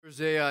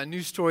There's a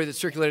news story that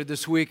circulated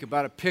this week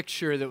about a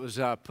picture that was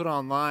put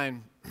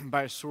online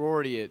by a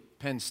sorority at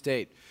Penn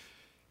State.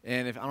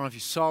 And I don't know if you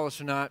saw this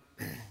or not,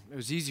 it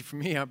was easy for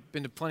me. I've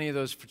been to plenty of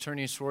those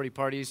fraternity and sorority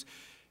parties,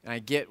 and I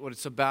get what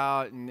it's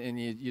about, and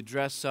you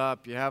dress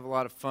up, you have a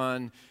lot of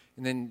fun,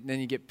 and then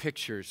you get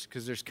pictures,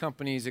 because there's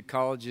companies at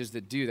colleges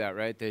that do that,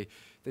 right? They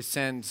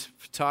send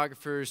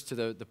photographers to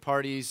the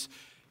parties,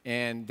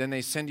 and then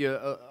they send you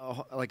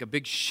like a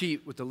big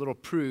sheet with the little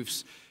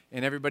proofs,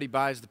 and everybody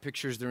buys the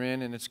pictures they're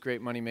in, and it's a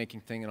great money-making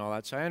thing and all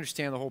that. So I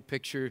understand the whole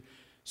picture,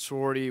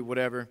 sorority,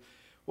 whatever.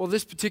 Well,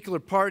 this particular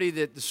party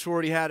that the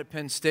sorority had at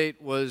Penn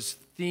State was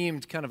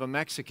themed kind of a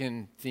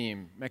Mexican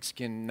theme,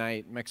 Mexican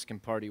night, Mexican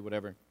party,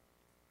 whatever.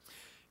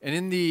 And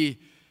in the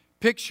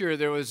picture,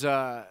 there was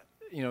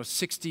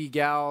 60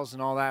 gals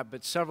and all that,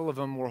 but several of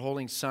them were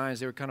holding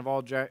signs. They were kind of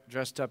all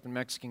dressed up in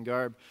Mexican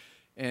garb,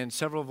 and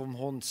several of them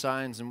holding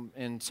signs,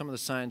 and some of the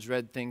signs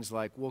read things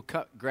like, "We'll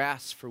cut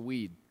grass for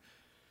weed."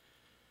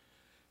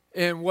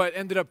 And what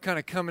ended up kind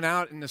of coming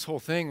out in this whole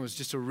thing was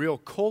just a real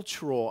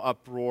cultural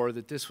uproar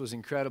that this was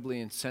incredibly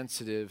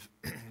insensitive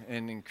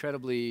and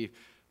incredibly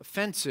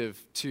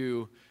offensive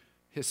to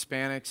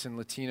Hispanics and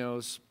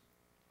Latinos,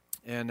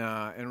 and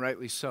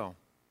rightly so.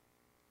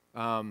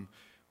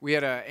 We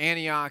had an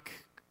Antioch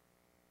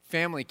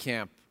family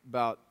camp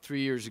about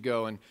 3 years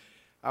ago, and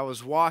I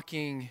was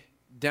walking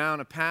down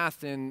a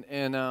path, and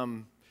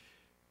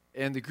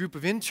the group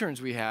of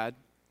interns we had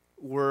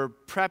were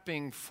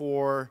prepping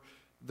for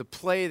the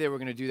play they were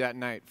going to do that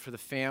night for the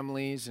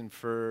families and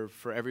for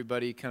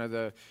everybody, kind of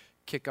the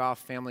kickoff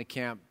family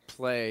camp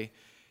play.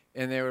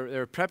 And they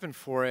were prepping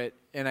for it,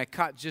 and I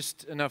caught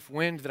just enough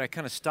wind that I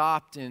kind of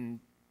stopped and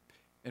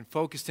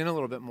focused in a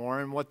little bit more.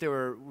 And what they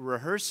were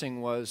rehearsing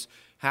was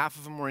half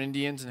of them were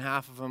Indians and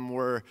half of them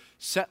were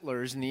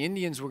settlers. And the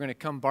Indians were going to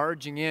come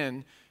barging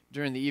in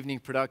during the evening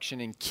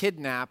production and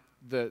kidnap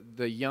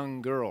the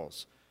young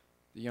girls,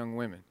 the young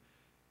women.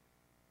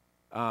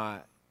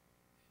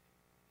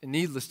 And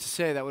needless to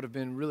say, that would have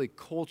been really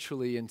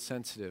culturally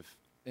insensitive.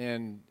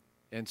 And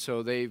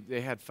so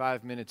they had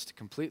 5 minutes to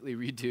completely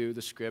redo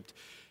the script.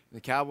 And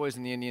the Cowboys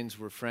and the Indians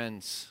were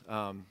friends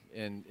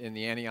in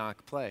the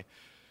Antioch play.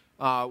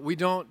 We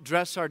don't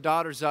dress our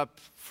daughters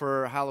up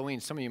for Halloween.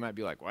 Some of you might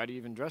be like, why do you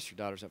even dress your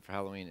daughters up for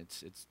Halloween?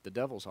 It's the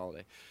devil's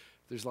holiday.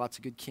 There's lots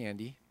of good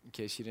candy, in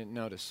case you didn't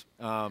notice.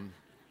 And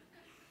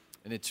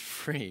it's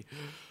free.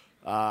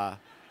 But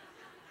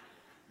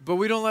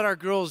we don't let our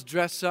girls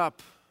dress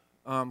up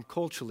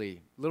culturally.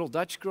 Little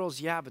Dutch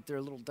girls, yeah, but they're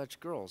little Dutch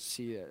girls.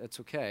 See, that's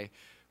okay.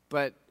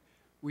 But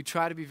we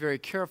try to be very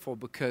careful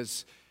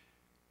because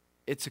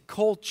it's a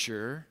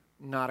culture,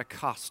 not a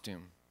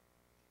costume.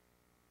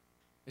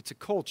 It's a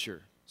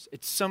culture.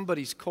 It's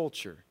somebody's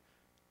culture,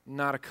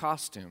 not a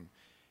costume.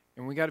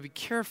 And we got to be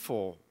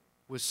careful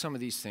with some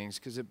of these things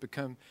because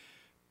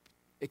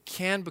it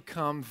can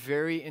become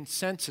very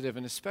insensitive,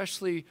 and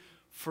especially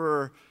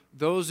for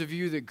those of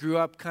you that grew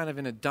up kind of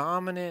in a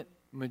dominant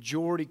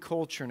majority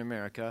culture in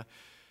America,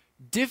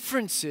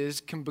 differences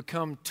can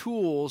become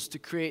tools to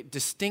create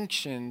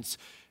distinctions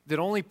that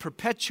only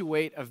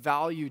perpetuate a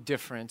value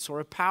difference or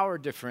a power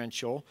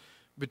differential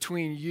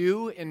between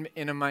you and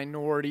a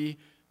minority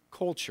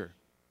culture.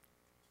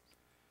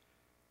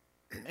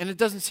 And it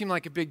doesn't seem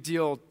like a big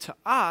deal to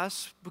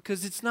us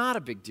because it's not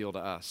a big deal to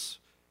us.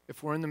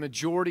 If we're in the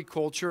majority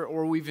culture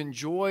or we've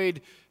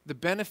enjoyed the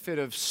benefit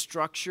of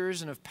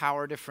structures and of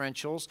power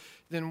differentials,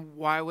 then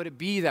why would it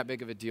be that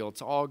big of a deal?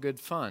 It's all good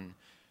fun.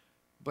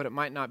 But it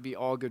might not be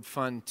all good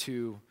fun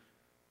to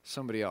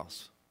somebody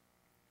else.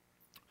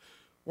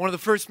 One of the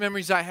first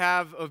memories I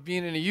have of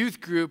being in a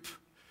youth group,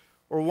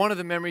 or one of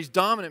the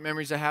dominant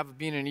memories I have of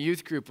being in a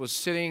youth group, was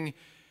sitting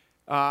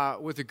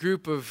with a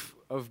group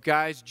of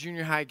guys,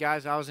 junior high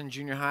guys. I was in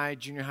junior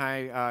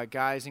high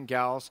guys and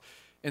gals.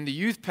 And the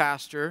youth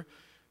pastor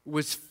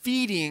was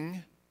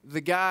feeding the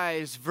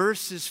guys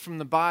verses from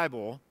the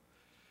Bible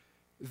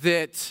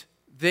that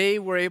they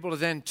were able to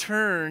then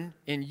turn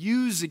and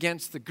use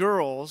against the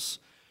girls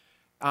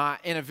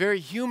in a very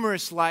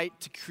humorous light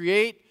to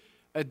create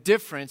a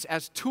difference,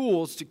 as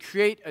tools to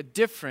create a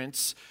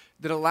difference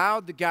that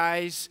allowed the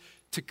guys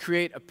to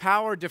create a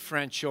power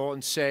differential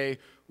and say,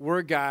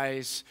 we're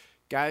guys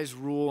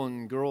rule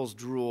and girls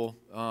drool,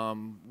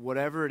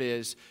 whatever it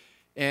is,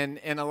 and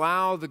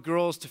allow the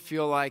girls to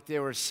feel like they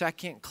were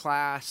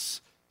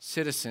second-class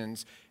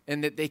citizens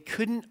and that they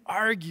couldn't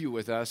argue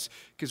with us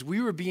because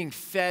we were being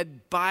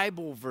fed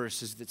Bible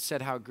verses that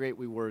said how great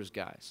we were as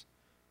guys.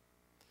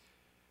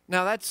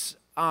 Now, that's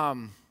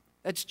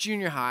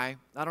junior high.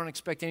 I don't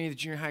expect any of the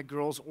junior high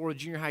girls or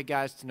junior high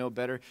guys to know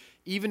better.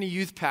 Even a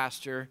youth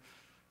pastor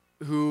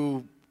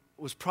who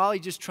was probably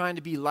just trying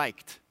to be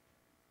liked,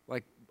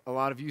 like a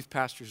lot of youth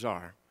pastors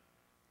are.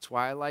 That's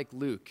why I like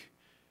Luke.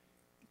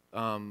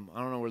 I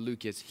don't know where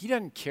Luke is. He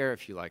doesn't care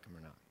if you like him or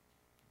not.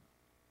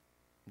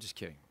 I'm just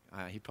kidding.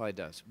 He probably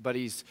does. But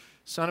he's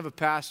son of a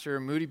pastor,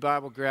 Moody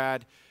Bible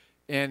grad,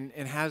 and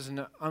has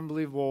an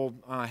unbelievable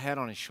head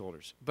on his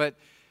shoulders. But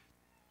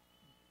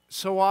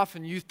so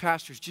often youth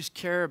pastors just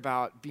care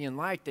about being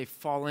liked. They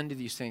fall into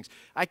these things.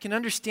 I can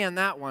understand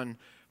that one.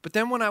 But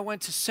then when I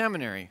went to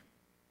seminary,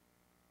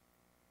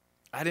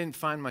 I didn't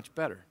find much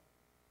better.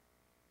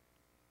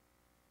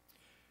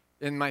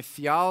 In my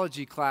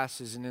theology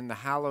classes and in the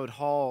hallowed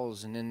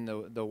halls and in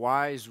the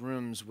wise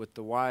rooms with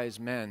the wise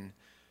men,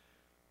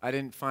 I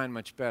didn't find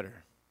much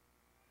better.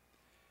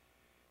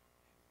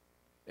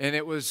 And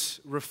it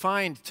was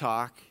refined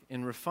talk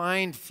and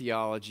refined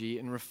theology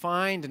and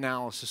refined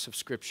analysis of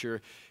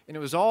Scripture. And it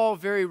was all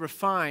very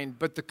refined,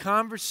 but the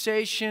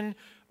conversation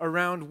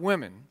around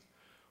women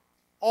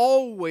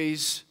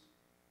always,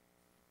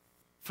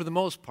 for the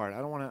most part,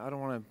 I don't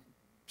want to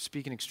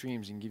speak in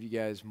extremes and give you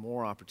guys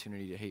more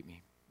opportunity to hate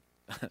me.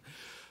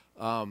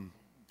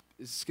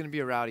 It's going to be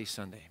a rowdy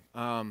Sunday.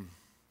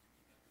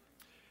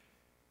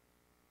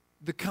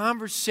 The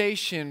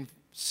conversation,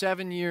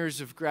 7 years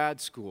of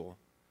grad school,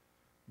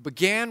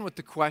 began with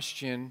the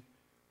question,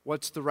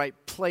 what's the right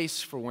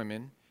place for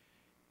women?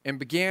 And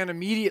began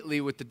immediately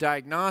with the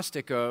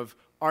diagnostic of,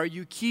 are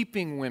you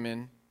keeping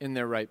women in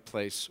their right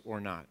place or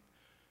not?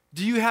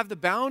 Do you have the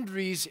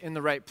boundaries in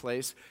the right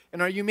place?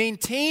 And are you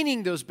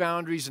maintaining those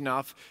boundaries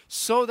enough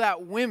so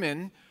that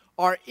women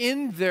are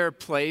in their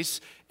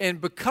place, and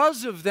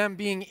because of them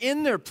being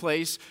in their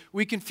place,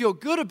 we can feel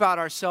good about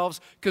ourselves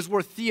because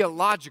we're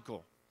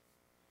theological.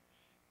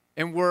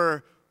 And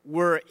we're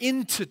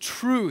into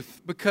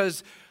truth,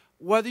 because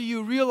whether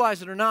you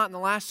realize it or not, in the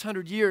last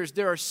 100 years,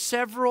 there are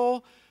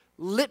several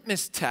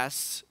litmus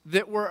tests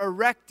that were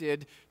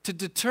erected to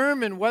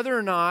determine whether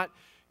or not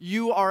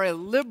you are a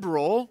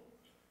liberal,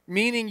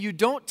 meaning you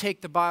don't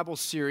take the Bible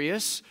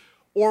serious,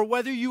 or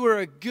whether you are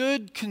a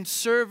good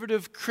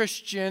conservative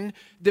Christian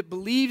that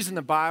believes in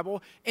the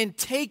Bible and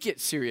take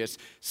it serious.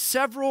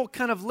 Several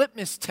kind of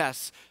litmus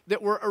tests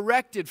that were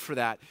erected for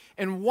that.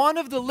 And one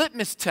of the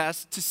litmus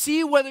tests to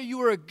see whether you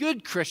were a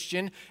good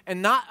Christian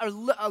and not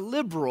a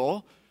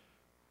liberal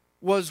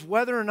was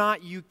whether or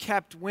not you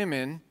kept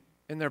women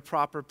in their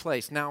proper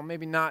place. Now,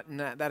 maybe not in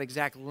that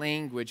exact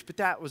language, but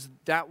that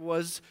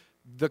was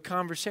the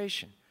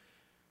conversation.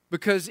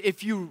 Because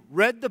if you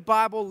read the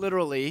Bible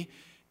literally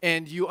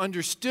and you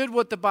understood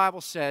what the Bible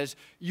says,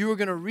 you are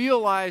going to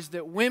realize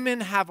that women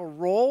have a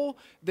role,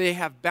 they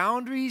have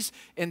boundaries,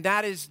 and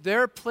that is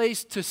their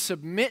place to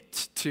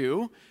submit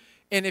to.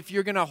 And if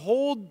you're going to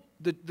hold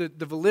the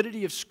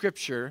validity of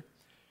Scripture,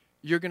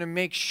 you're going to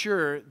make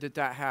sure that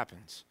that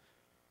happens.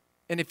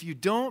 And if you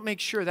don't make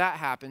sure that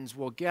happens,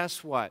 well,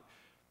 guess what?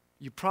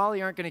 You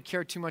probably aren't going to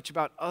care too much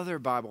about other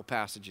Bible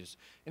passages.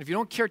 And if you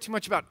don't care too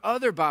much about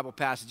other Bible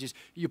passages,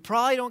 you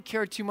probably don't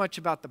care too much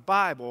about the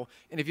Bible.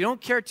 And if you don't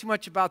care too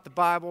much about the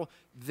Bible,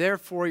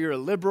 therefore you're a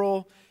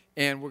liberal,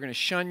 and we're going to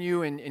shun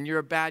you, and you're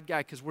a bad guy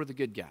because we're the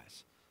good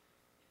guys.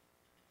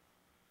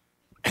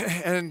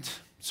 And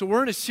so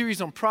we're in a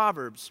series on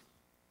Proverbs.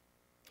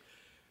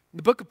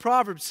 The book of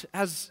Proverbs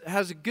has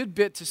a good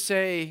bit to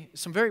say,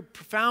 some very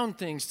profound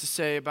things to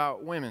say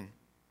about women.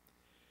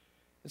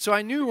 And so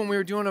I knew when we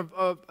were doing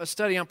a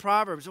study on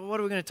Proverbs, well, what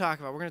are we going to talk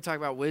about? We're going to talk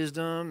about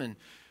wisdom, and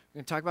we're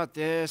going to talk about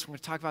this, we're going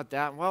to talk about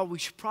that. Well, we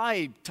should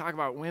probably talk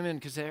about women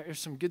because there's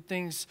some good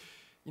things,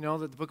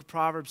 that the book of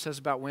Proverbs says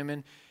about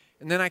women.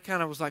 And then I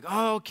kind of was like,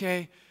 oh,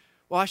 okay,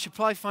 well, I should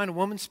probably find a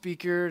woman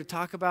speaker to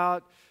talk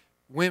about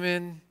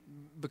women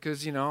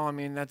because,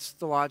 that's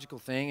the logical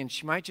thing. And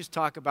she might just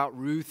talk about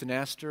Ruth and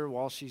Esther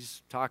while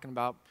she's talking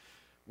about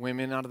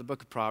women out of the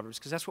book of Proverbs,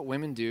 because that's what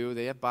women do.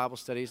 They have Bible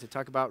studies. They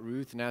talk about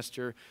Ruth and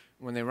Esther.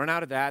 When they run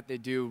out of that, they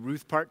do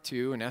Ruth part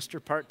 2 and Esther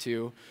part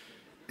 2,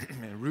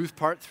 and Ruth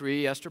part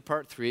 3, Esther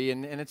part 3,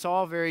 and it's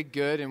all very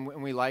good, and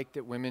we like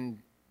that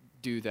women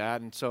do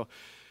that. And so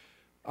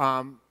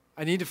I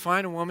need to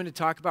find a woman to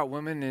talk about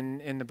women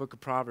in the book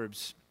of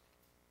Proverbs.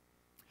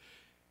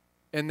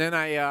 And then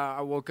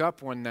I woke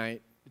up one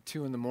night at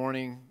 2 in the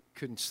morning,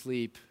 couldn't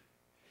sleep,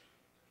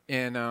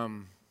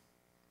 and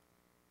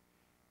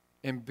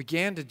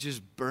began to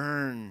just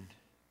burn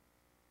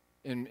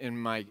in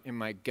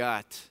my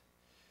gut.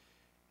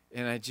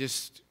 And I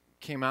just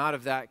came out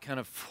of that kind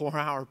of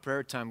 4-hour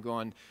prayer time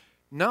going,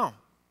 no,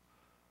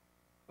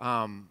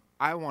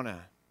 I want to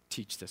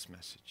teach this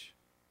message.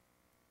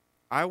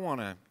 I want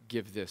to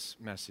give this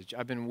message.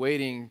 I've been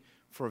waiting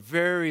for a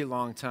very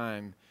long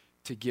time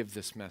to give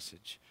this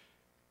message.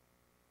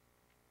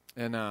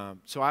 And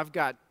so I've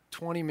got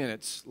 20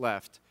 minutes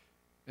left.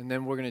 And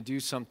then we're going to do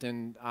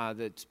something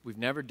that we've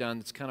never done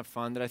that's kind of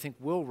fun that I think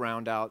will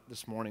round out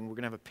this morning. We're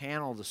going to have a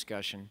panel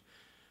discussion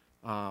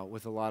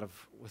with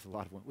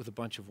a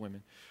bunch of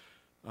women.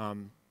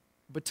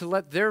 But to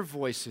let their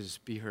voices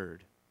be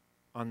heard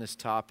on this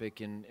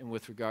topic and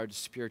with regard to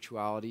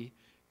spirituality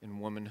and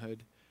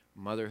womanhood,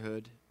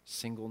 motherhood,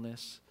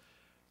 singleness.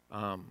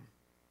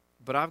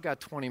 But I've got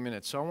 20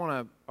 minutes, so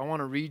I want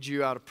to read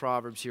you out of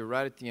Proverbs here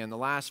right at the end, the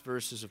last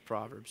verses of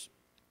Proverbs.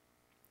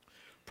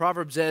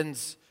 Proverbs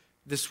ends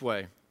this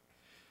way.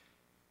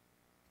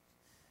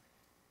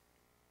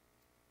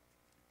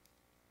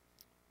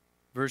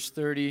 Verse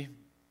 30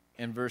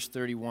 and verse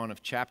 31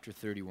 of chapter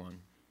 31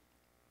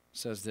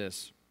 says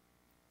this.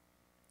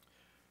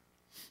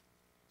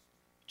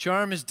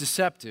 Charm is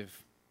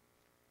deceptive,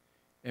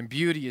 and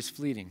beauty is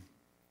fleeting.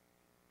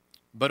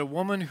 But a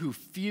woman who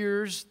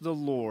fears the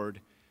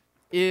Lord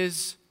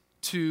is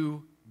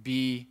to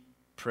be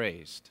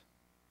praised.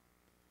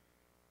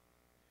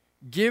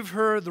 Give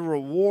her the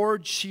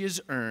reward she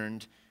has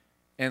earned,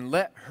 and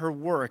let her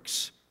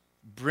works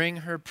bring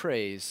her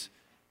praise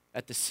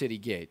at the city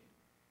gate.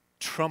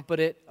 Trumpet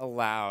it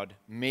aloud,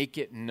 make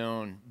it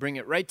known. Bring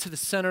it right to the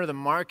center of the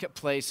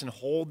marketplace and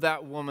hold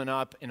that woman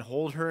up and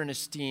hold her in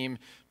esteem,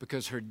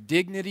 because her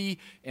dignity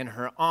and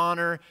her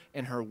honor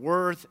and her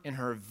worth and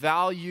her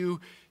value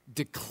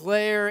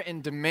declare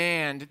and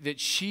demand that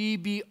she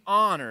be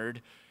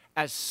honored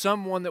as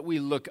someone that we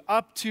look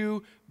up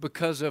to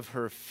because of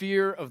her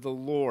fear of the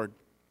Lord.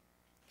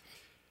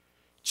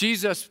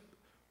 Jesus,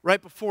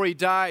 right before he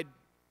died,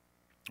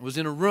 was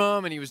in a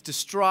room and he was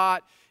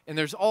distraught, and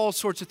there's all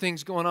sorts of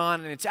things going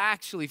on, and it's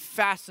actually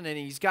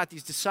fascinating. He's got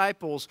these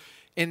disciples,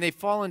 and they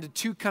fall into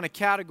two kind of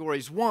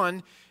categories.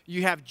 One,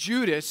 you have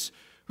Judas,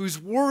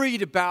 who's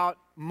worried about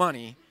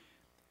money.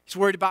 He's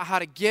worried about how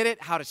to get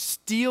it, how to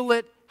steal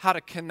it, how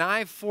to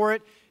connive for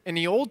it, and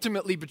he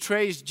ultimately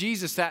betrays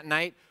Jesus that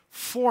night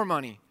for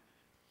money.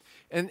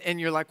 And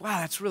you're like, wow,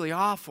 that's really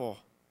awful,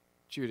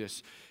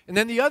 Judas. And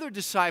then the other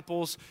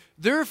disciples,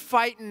 they're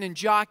fighting and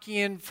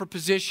jockeying for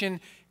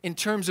position in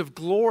terms of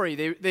glory.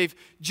 They've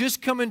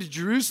just come into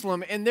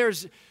Jerusalem, and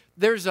there's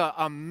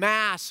a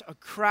mass, a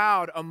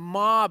crowd, a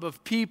mob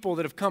of people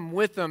that have come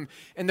with them,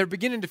 and they're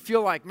beginning to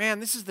feel like, man,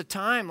 this is the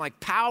time, like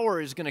power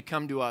is going to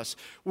come to us.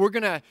 We're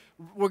going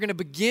to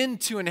begin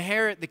to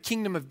inherit the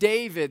kingdom of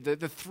David,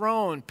 the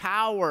throne,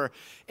 power,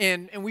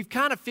 and we've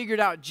kind of figured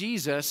out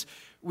Jesus.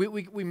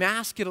 We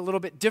mask it a little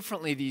bit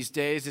differently these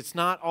days. It's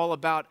not all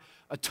about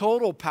a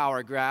total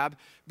power grab,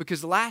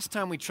 because the last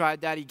time we tried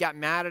that, he got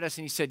mad at us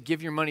and he said,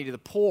 give your money to the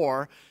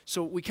poor.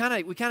 So we kind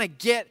of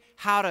get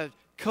how to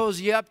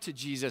cozy up to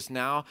Jesus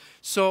now.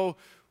 So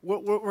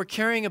we're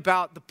caring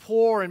about the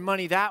poor and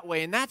money that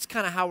way, and that's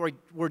kind of how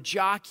we're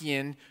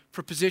jockeying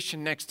for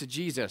position next to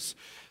Jesus.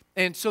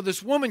 And so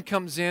this woman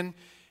comes in,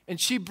 and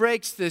she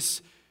breaks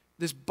this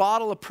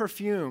bottle of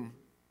perfume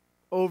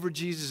over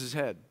Jesus'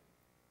 head.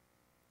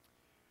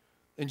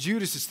 And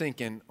Judas is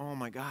thinking, oh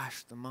my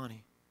gosh, the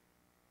money.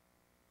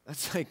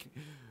 That's like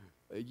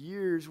a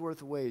year's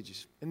worth of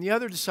wages. And the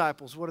other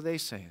disciples, what are they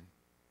saying?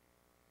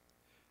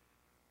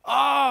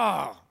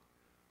 Oh,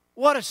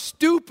 what a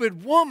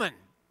stupid woman.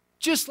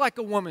 Just like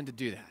a woman to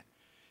do that.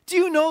 Do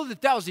you know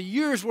that was a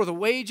year's worth of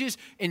wages?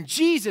 And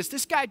Jesus,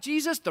 this guy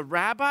Jesus, the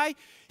rabbi,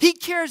 he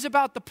cares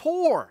about the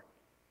poor.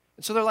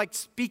 And so they're like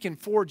speaking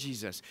for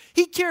Jesus.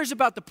 He cares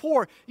about the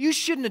poor. You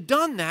shouldn't have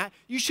done that.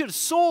 You should have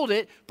sold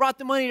it, brought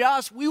the money to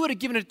us. We would have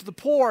given it to the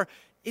poor.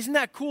 Isn't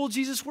that cool,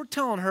 Jesus? We're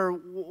telling her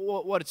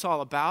what it's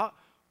all about.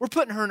 We're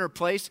putting her in her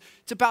place.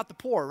 It's about the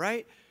poor,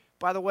 right?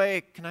 By the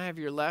way, can I have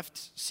your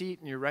left seat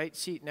and your right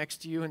seat next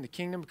to you in the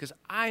kingdom? Because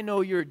I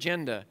know your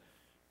agenda.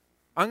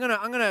 I'm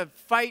gonna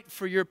fight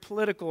for your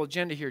political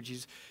agenda here,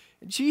 Jesus.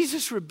 And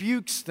Jesus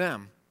rebukes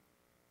them.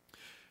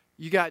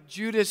 You got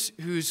Judas,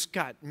 who's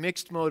got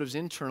mixed motives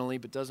internally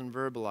but doesn't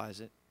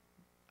verbalize it.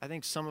 I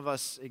think some of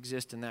us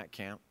exist in that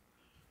camp.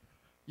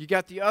 You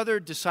got the other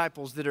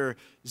disciples that are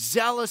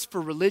zealous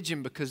for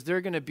religion because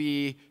they're going to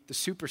be the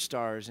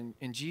superstars,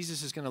 and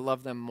Jesus is going to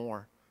love them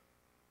more.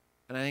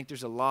 And I think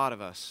there's a lot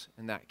of us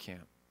in that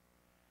camp.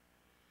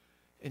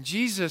 And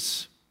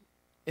Jesus,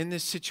 in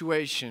this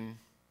situation,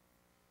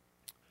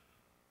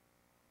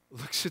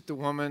 looks at the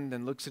woman,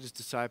 then looks at his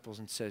disciples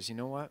and says, you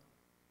know what?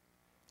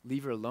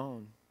 Leave her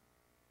alone.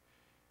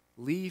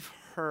 Leave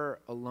her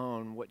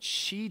alone. What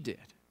she did,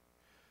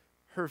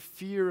 her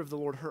fear of the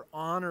Lord, her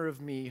honor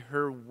of me,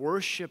 her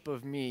worship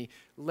of me,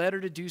 led her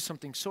to do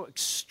something so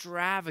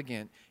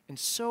extravagant and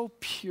so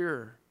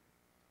pure.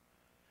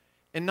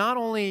 And not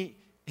only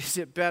is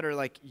it better,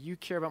 like you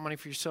care about money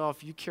for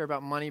yourself, you care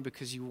about money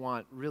because you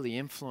want really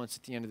influence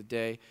at the end of the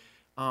day.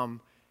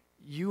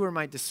 You are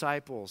my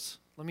disciples.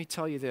 Let me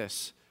tell you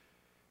this.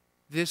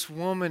 This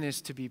woman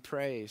is to be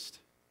praised.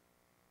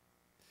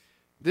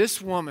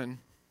 This woman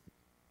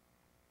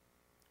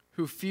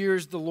who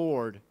fears the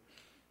Lord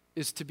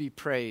is to be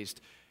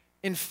praised.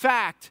 In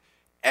fact,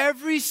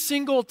 every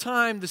single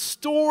time the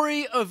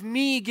story of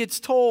me gets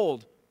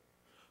told,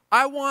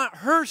 I want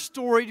her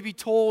story to be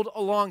told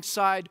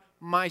alongside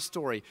my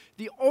story.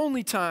 The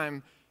only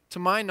time, to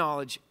my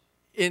knowledge,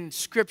 in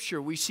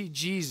Scripture we see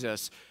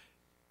Jesus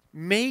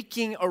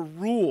making a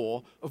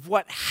rule of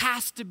what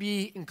has to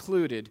be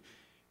included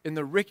in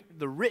the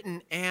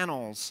written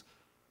annals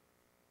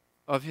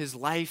of his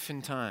life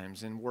and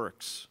times and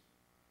works.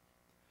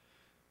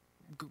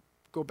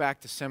 Go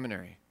back to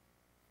seminary.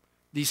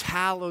 These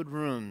hallowed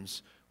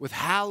rooms with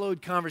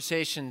hallowed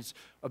conversations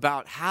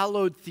about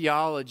hallowed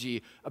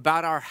theology,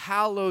 about our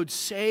hallowed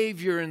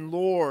Savior and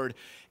Lord,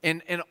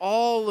 and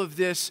all of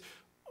this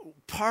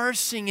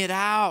parsing it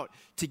out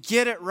to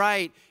get it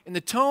right. And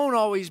the tone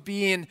always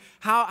being,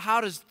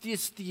 how does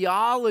this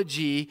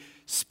theology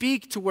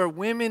speak to where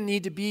women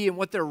need to be and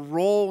what their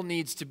role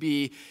needs to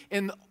be?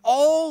 And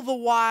all the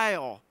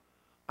while,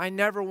 I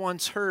never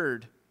once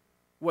heard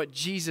what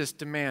Jesus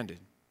demanded.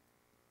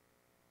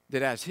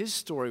 That as his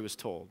story was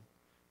told,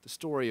 the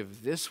story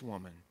of this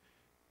woman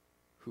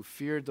who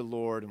feared the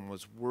Lord and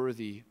was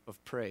worthy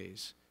of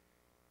praise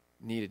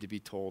needed to be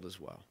told as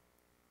well.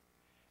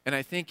 And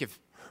I think if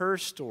her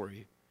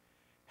story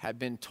had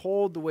been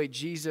told the way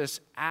Jesus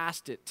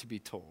asked it to be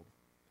told,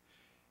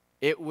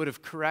 it would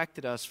have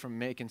corrected us from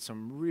making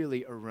some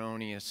really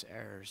erroneous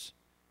errors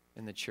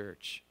in the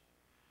church.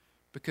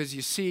 Because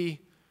you see,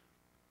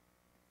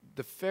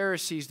 the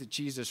Pharisees that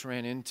Jesus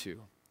ran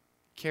into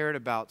cared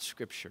about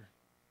Scripture.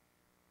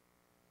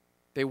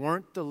 They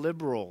weren't the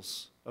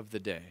liberals of the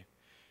day.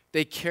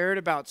 They cared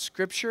about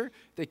Scripture,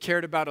 they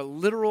cared about a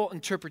literal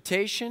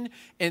interpretation,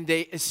 and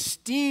they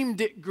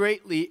esteemed it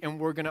greatly and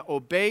were going to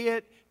obey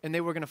it and they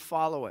were going to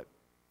follow it.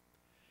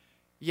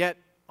 Yet,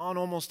 on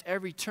almost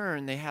every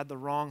turn, they had the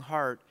wrong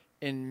heart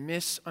and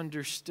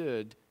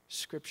misunderstood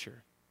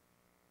Scripture.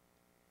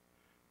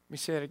 Let me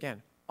say it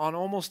again. On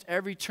almost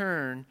every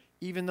turn,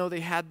 even though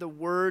they had the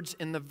words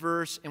in the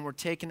verse and were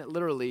taking it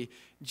literally,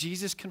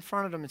 Jesus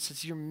confronted them and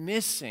says, you're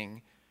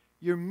missing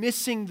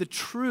the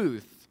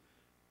truth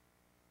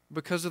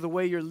because of the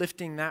way you're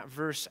lifting that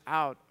verse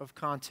out of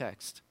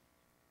context.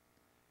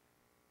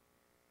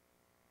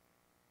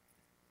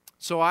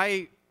 So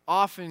I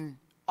often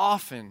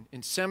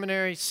in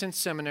seminary, since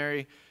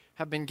seminary,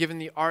 have been given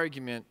the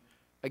argument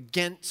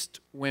against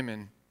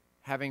women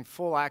having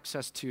full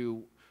access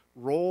to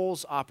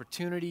roles,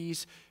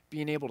 opportunities,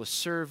 being able to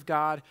serve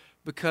God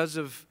because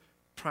of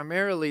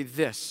primarily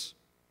this.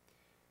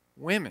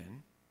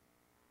 Women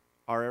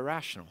are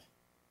irrational.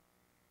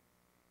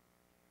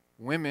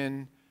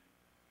 Women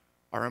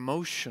are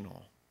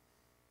emotional.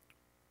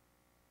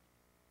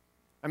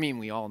 I mean,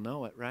 we all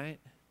know it, right?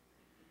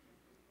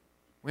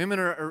 Women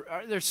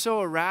they're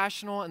so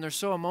irrational and they're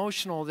so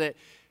emotional that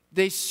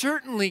they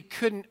certainly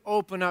couldn't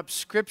open up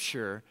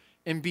Scripture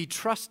and be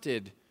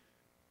trusted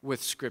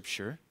with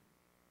Scripture.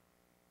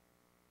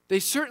 They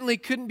certainly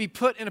couldn't be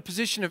put in a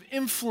position of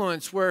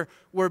influence where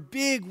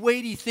big,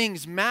 weighty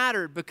things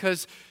mattered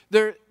because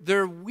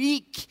they're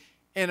weak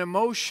and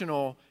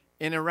emotional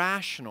and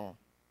irrational.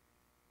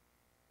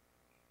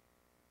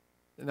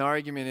 And the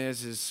argument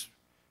is,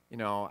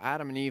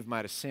 Adam and Eve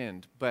might have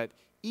sinned, but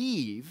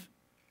Eve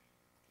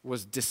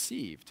was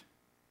deceived.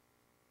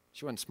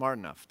 She wasn't smart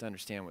enough to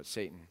understand what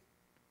Satan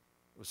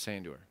was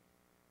saying to her.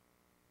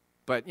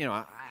 But,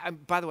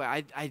 by the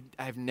way,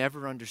 I've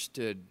never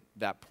understood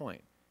that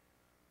point.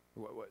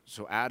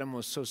 So Adam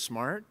was so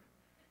smart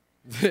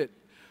that,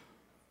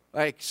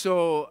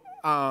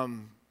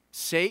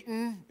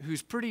 Satan,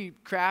 who's pretty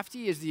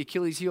crafty, is the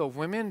Achilles heel of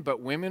women, but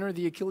women are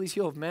the Achilles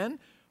heel of men?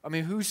 I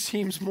mean, who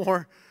seems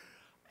more,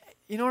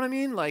 you know what I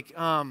mean?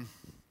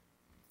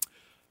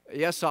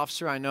 Yes,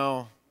 officer, I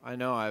know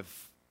I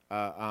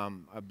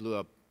blew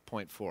up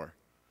 .4.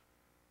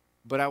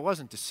 But I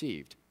wasn't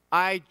deceived.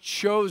 I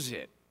chose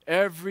it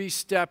every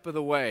step of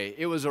the way.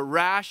 It was a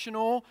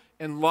rational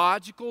and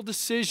logical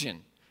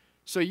decision.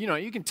 So,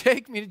 you can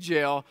take me to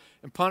jail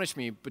and punish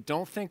me, but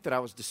don't think that I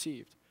was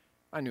deceived.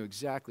 I knew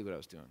exactly what I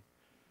was doing.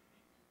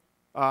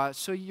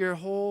 So your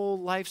whole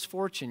life's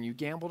fortune, you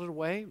gambled it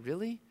away?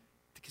 Really?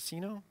 At the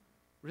casino?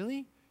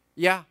 Really?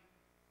 Yeah,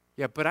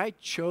 but I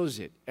chose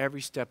it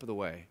every step of the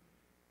way.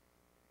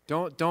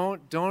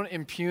 Don't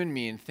impugn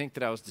me and think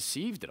that I was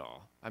deceived at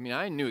all. I mean,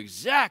 I knew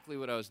exactly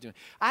what I was doing.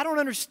 I don't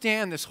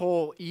understand this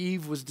whole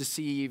Eve was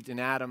deceived and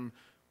Adam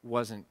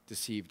wasn't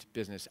deceived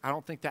business. I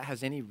don't think that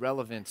has any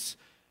relevance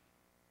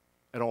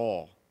at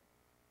all.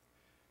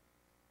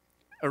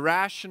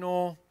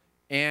 Irrational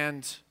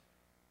and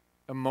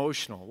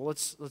emotional. Well,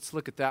 let's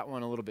look at that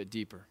one a little bit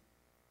deeper.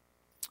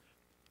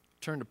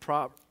 Turn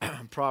to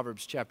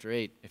Proverbs chapter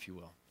 8, if you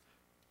will.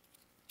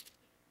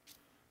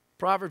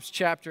 Proverbs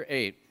chapter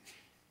 8.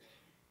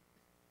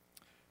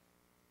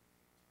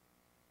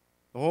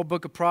 The whole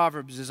book of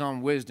Proverbs is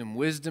on wisdom.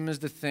 Wisdom is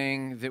the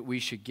thing that we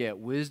should get.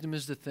 Wisdom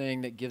is the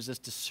thing that gives us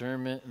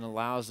discernment and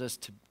allows us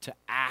to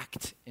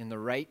act in the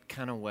right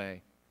kind of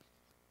way.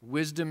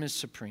 Wisdom is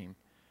supreme.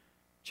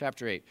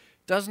 Chapter 8.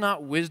 Does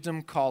not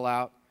wisdom call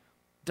out?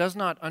 Does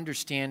not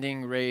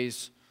understanding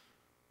raise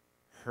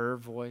her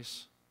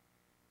voice?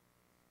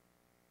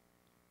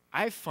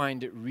 I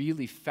find it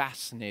really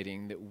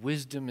fascinating that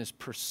wisdom is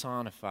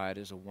personified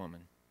as a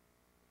woman.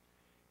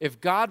 If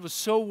God was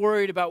so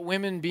worried about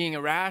women being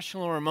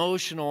irrational or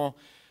emotional,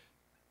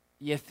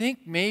 you think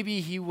maybe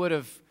he would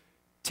have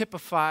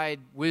typified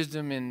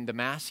wisdom in the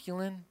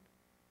masculine?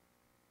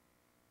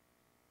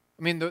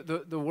 I mean,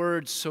 the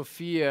word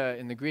Sophia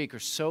in the Greek, or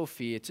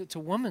Sophie, it's a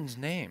woman's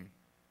name.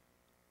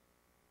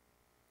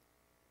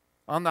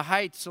 On the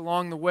heights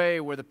along the way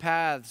where the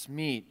paths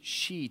meet,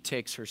 she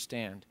takes her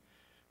stand.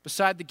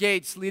 Beside the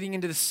gates leading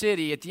into the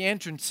city, at the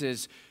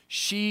entrances,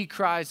 she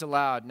cries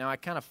aloud. Now, I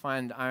kind of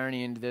find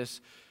irony into this.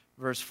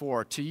 Verse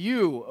 4, to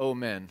you, O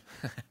men,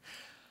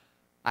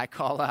 I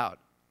call out.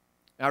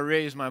 I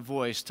raise my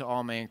voice to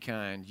all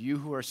mankind. You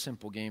who are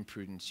simple, gain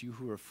prudence. You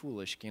who are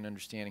foolish, gain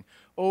understanding.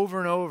 Over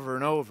and over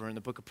and over in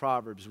the book of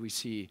Proverbs, we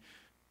see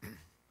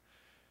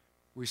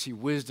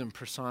wisdom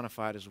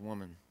personified as a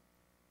woman.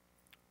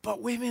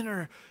 But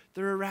women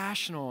they're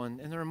irrational and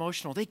they're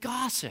emotional. They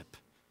gossip.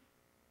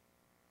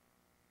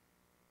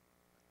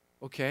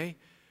 Okay,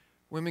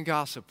 women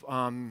gossip.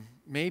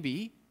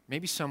 Maybe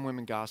some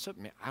women gossip.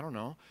 I don't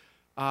know.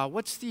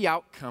 What's the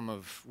outcome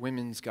of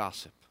women's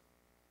gossip?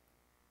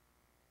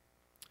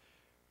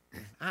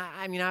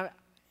 I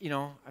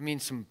mean,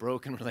 some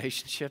broken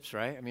relationships,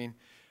 right? I mean,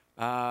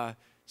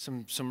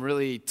 some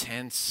really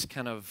tense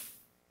kind of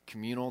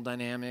communal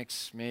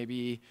dynamics,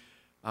 maybe.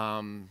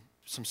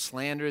 Some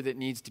slander that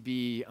needs to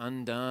be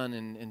undone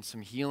and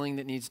some healing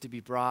that needs to be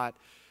brought.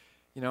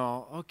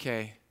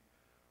 Okay,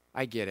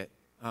 I get it.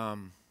 But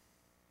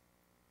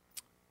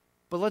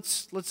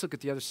let's look at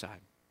the other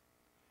side.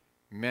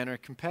 Men are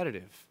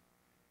competitive.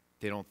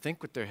 They don't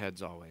think with their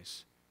heads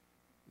always.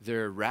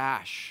 They're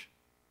rash.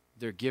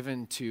 They're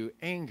given to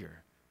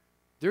anger.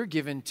 They're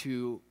given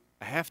to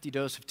a hefty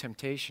dose of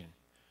temptation.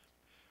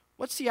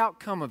 What's the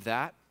outcome of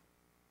that?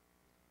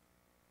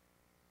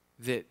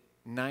 That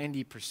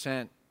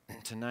 90%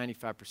 to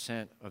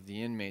 95% of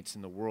the inmates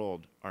in the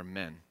world are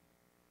men.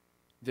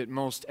 That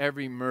most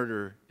every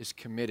murder is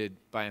committed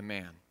by a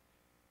man.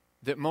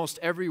 That most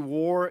every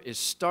war is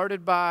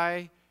started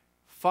by,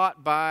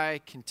 fought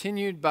by,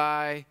 continued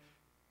by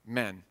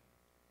men.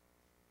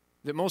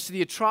 That most of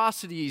the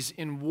atrocities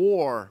in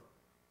war,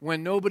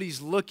 when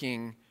nobody's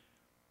looking,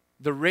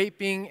 the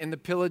raping and the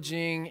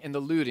pillaging and the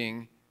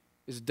looting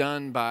is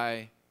done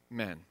by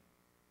men.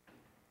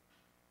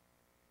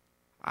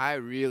 I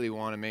really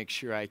want to make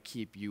sure I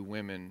keep you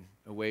women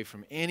away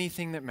from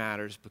anything that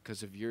matters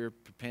because of your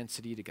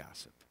propensity to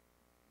gossip.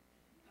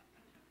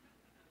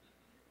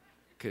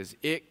 Because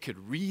it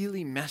could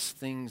really mess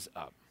things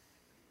up.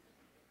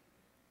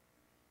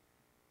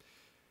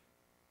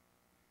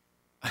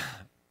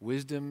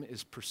 Wisdom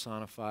is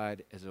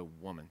personified as a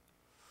woman.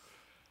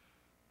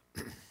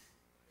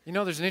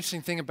 There's an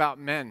interesting thing about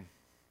men.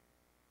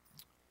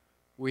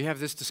 We have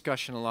this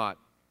discussion a lot.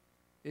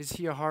 Is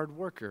he a hard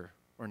worker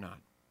or not?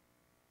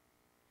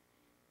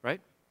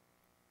 Right?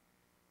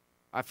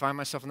 I find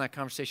myself in that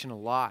conversation a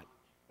lot,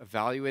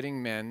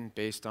 evaluating men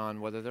based on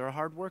whether they're a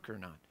hard worker or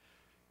not.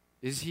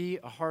 Is he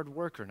a hard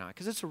worker or not?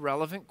 Because it's a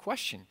relevant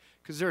question.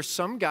 Because there are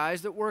some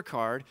guys that work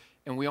hard,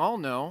 and we all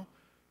know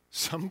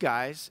some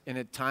guys, and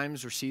at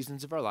times or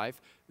seasons of our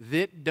life,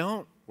 that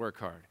don't work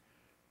hard.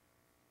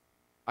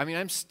 I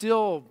mean,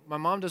 my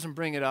mom doesn't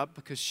bring it up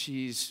because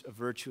she's a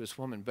virtuous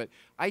woman, but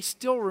I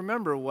still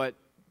remember what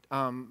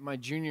my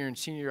junior and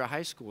senior year of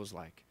high school was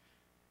like.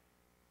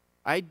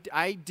 I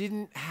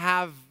didn't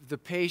have the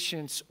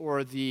patience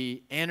or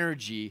the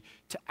energy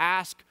to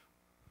ask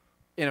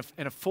in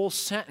a full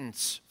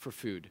sentence for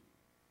food.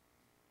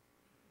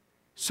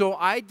 So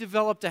I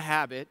developed a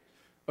habit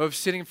of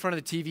sitting in front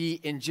of the TV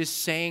and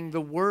just saying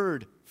the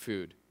word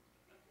food.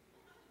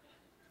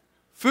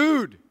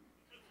 Food.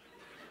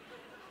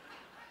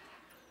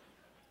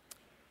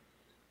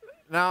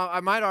 Now, I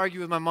might argue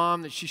with my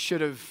mom that she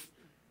should have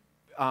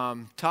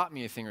taught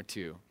me a thing or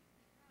two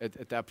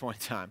at that point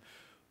in time.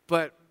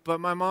 But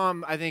my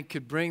mom, I think,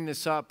 could bring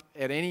this up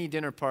at any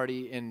dinner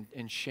party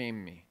and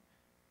shame me.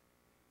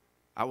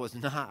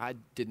 I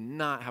did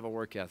not have a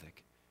work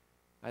ethic.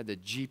 I had the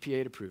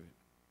GPA to prove it.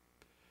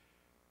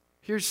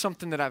 Here's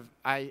something that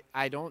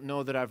I don't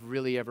know that I've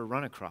really ever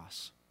run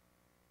across.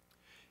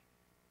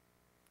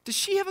 Does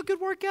she have a good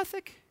work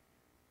ethic?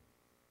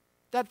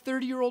 That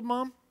 30-year-old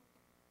mom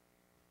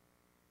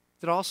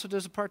that also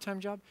does a part-time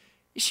job?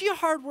 Is she a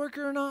hard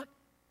worker or not?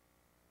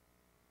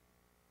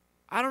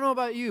 I don't know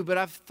about you, but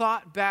I've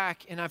thought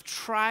back and I've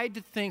tried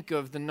to think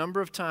of the number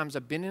of times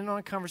I've been in on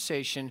a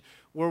conversation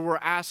where we're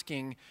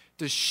asking,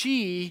 does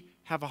she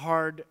have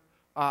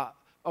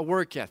a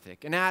work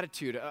ethic, an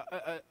attitude,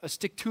 a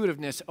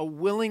stick-to-itiveness, a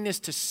willingness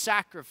to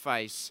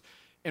sacrifice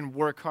and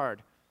work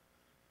hard?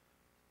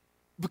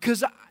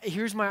 Because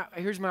here's my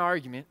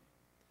argument.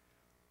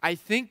 I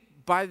think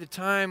by the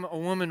time a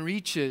woman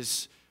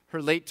reaches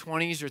her late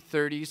 20s or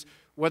 30s,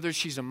 whether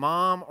she's a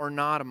mom or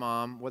not a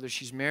mom, whether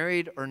she's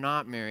married or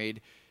not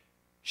married,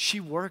 she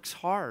works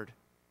hard.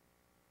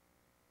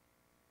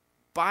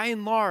 By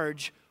and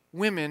large,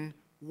 women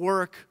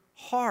work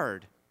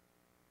hard.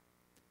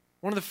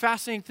 One of the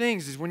fascinating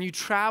things is when you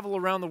travel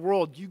around the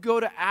world, you go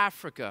to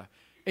Africa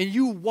and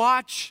you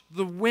watch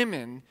the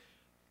women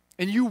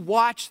and you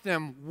watch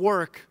them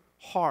work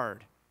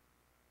hard.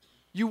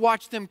 You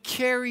watch them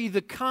carry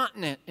the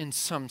continent in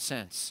some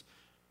sense.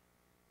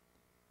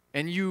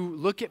 And you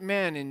look at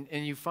men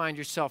and you find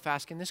yourself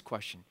asking this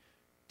question: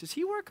 does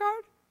he work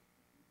hard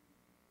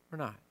or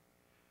not?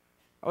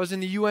 I was in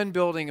the UN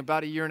building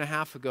about a year and a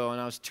half ago,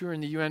 and I was touring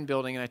the UN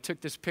building, and I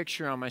took this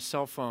picture on my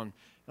cell phone,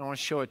 and I want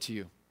to show it to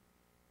you.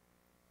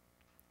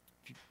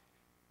 If you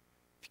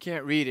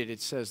can't read it,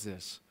 it says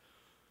this: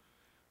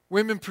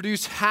 women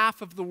produce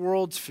half of the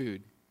world's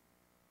food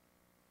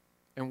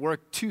and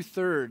work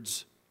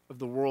 2/3 of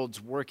the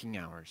world's working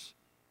hours.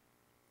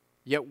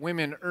 Yet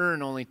women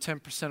earn only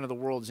 10% of the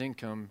world's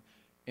income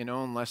and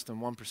own less than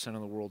 1% of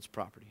the world's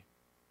property.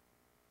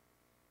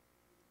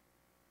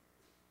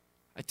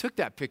 I took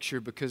that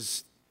picture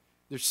because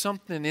there's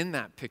something in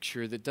that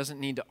picture that doesn't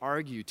need to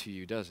argue to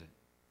you, does it?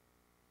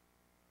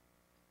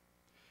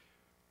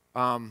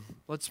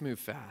 Let's move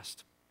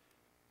fast.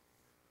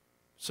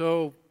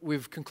 So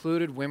we've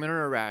concluded women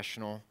are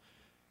irrational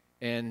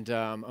and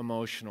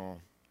emotional.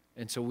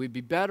 And so we'd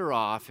be better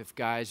off if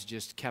guys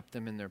just kept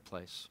them in their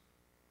place.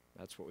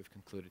 That's what we've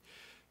concluded.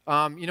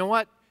 You know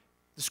what?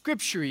 The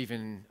scripture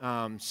even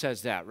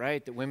says that,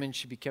 right? That women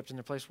should be kept in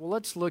their place. Well,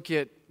 let's look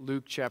at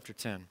Luke chapter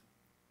 10.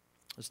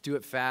 Let's do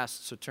it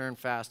fast, so turn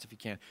fast if you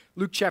can.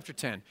 Luke chapter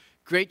 10,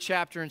 great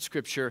chapter in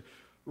scripture,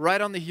 right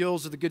on the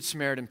heels of the Good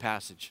Samaritan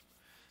passage.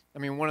 I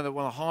mean, one of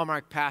the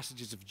hallmark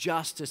passages of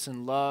justice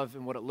and love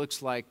and what it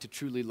looks like to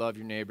truly love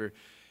your neighbor.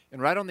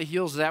 And right on the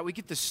heels of that, we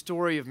get the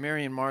story of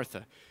Mary and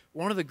Martha,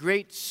 one of the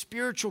great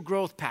spiritual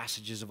growth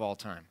passages of all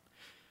time.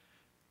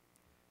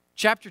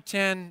 Chapter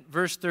 10,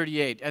 verse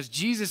 38. As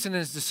Jesus and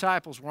his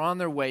disciples were on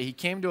their way, he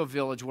came to a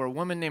village where a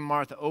woman named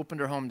Martha opened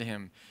her home to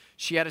him.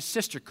 She had a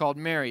sister called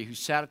Mary who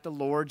sat at the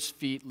Lord's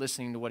feet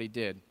listening to what he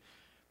did.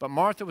 But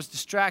Martha was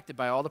distracted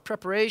by all the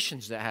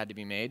preparations that had to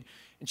be made,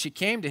 and she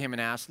came to him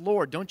and asked,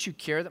 Lord, don't you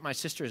care that my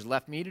sister has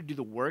left me to do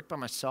the work by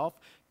myself?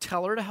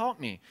 Tell her to help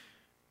me.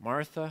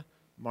 Martha,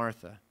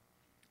 Martha,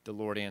 the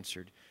Lord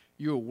answered,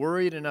 you are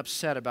worried and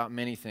upset about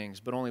many things,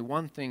 but only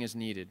one thing is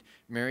needed.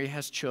 Mary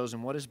has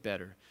chosen what is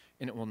better,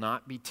 and it will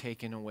not be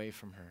taken away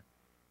from her.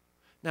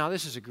 Now,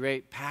 this is a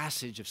great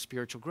passage of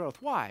spiritual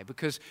growth. Why?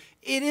 Because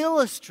it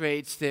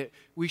illustrates that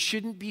we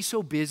shouldn't be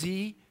so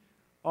busy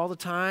all the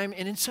time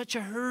and in such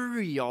a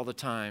hurry all the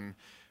time.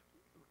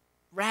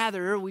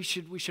 Rather, we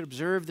should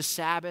observe the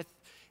Sabbath,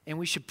 and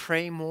we should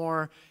pray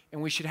more,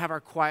 and we should have our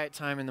quiet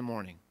time in the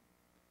morning.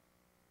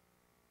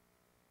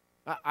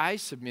 I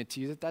submit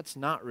to you that that's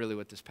not really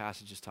what this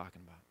passage is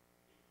talking about.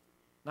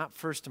 Not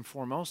first and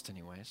foremost,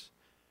 anyways.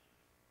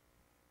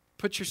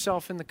 Put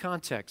yourself in the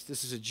context.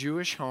 This is a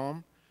Jewish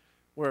home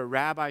where a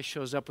rabbi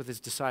shows up with his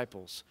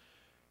disciples.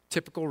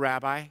 Typical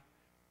rabbi,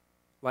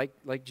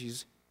 like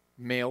Jesus,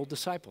 male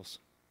disciples.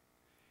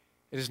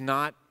 It is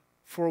not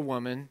for a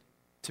woman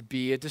to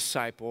be a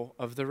disciple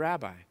of the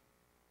rabbi.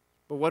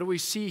 But what do we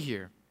see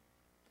here?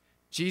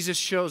 Jesus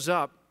shows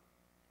up,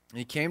 and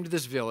he came to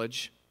this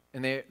village,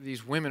 and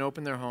these women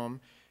opened their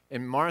home,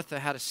 and Martha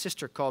had a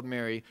sister called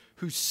Mary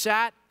who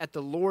sat at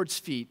the Lord's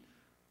feet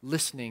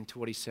listening to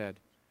what he said.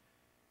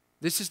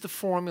 This is the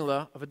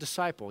formula of a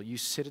disciple. You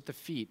sit at the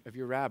feet of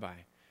your rabbi.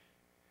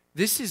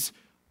 This is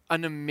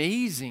an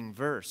amazing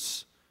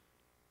verse.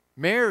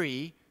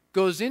 Mary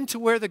goes into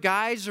where the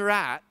guys are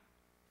at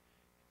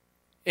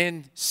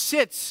and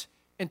sits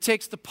and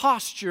takes the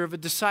posture of a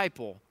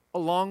disciple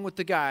along with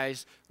the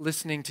guys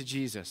listening to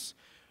Jesus.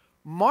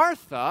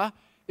 Martha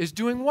is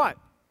doing what?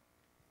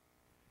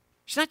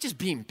 She's not just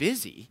being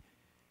busy.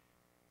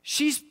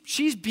 She's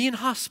being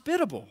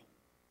hospitable.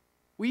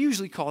 We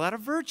usually call that a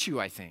virtue,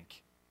 I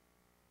think.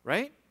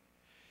 Right?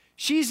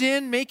 She's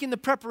in making the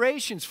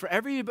preparations for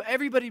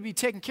everybody to be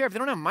taken care of. They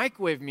don't have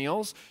microwave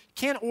meals. You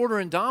can't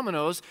order in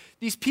Domino's.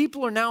 These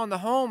people are now in the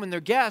home and they're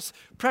guests.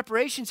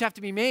 Preparations have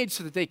to be made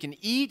so that they can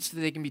eat, so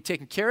that they can be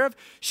taken care of.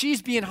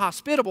 She's being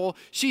hospitable.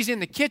 She's in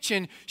the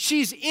kitchen.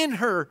 She's in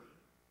her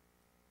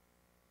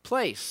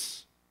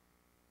place.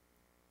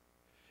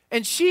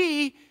 And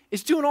she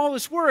is doing all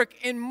this work.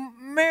 And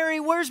Mary,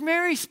 where's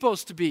Mary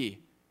supposed to be?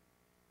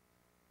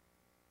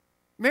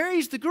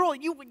 Mary's the girl.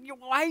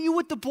 Why are you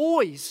with the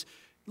boys?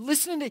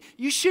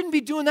 You shouldn't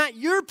be doing that.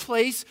 Your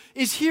place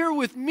is here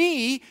with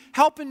me,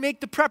 helping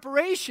make the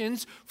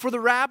preparations for the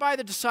rabbi,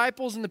 the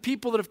disciples, and the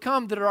people that have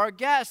come that are our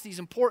guests, these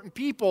important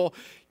people.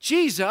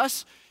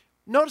 Jesus,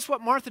 notice what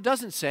Martha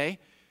doesn't say.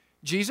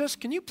 Jesus,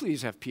 can you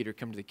please have Peter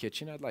come to the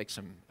kitchen? I'd like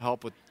some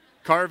help with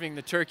carving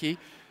the turkey.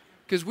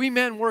 Because we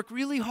men work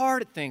really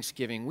hard at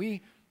Thanksgiving.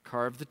 We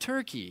carve the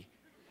turkey.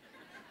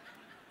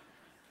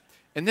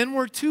 And then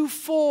we're too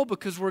full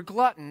because we're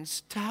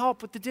gluttons to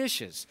help with the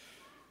dishes.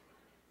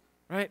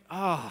 Right?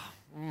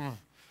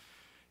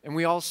 And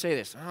we all say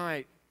this. All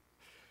right.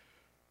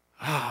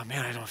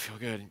 Man, I don't feel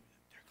good.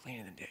 They're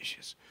cleaning the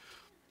dishes.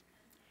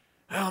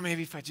 Well,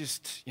 maybe if I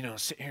just,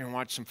 sit here and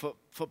watch some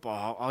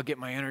football, I'll get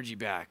my energy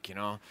back,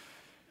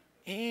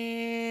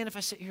 And if I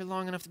sit here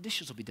long enough, the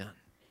dishes will be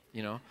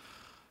done,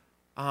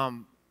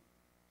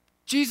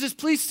 Jesus,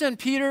 please send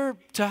Peter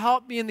to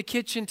help me in the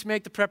kitchen to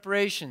make the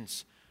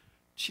preparations.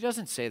 She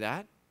doesn't say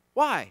that.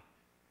 Why?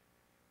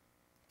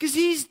 Because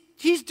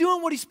he's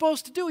doing what he's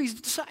supposed to do. He's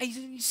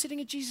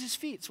sitting at Jesus'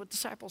 feet. It's what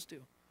disciples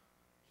do.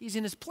 He's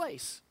in his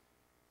place.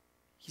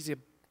 He's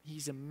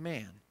a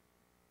man.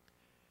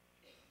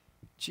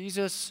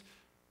 Jesus,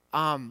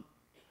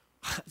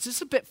 this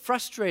is a bit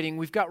frustrating.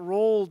 We've got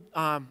role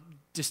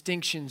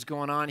distinctions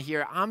going on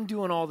here. I'm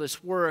doing all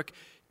this work,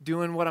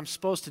 doing what I'm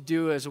supposed to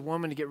do as a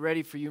woman to get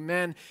ready for you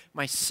men.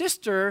 My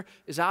sister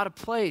is out of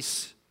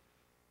place.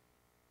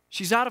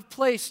 She's out of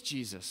place,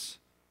 Jesus.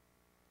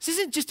 This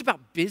isn't just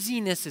about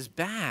busyness is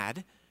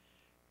bad.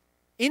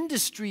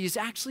 Industry is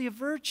actually a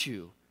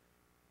virtue.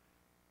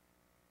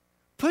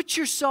 Put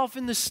yourself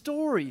in the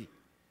story.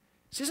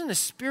 This isn't a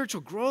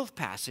spiritual growth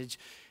passage.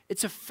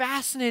 It's a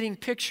fascinating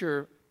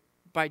picture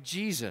by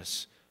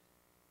Jesus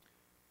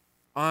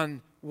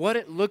on what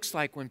it looks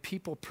like when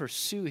people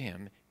pursue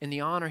him and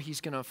the honor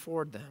he's going to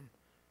afford them.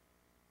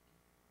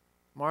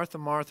 Martha,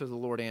 Martha, the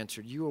Lord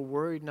answered, you are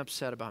worried and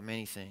upset about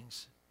many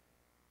things.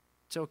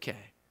 It's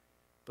okay,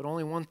 but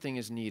only one thing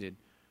is needed.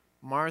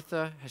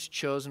 Martha has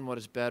chosen what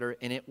is better,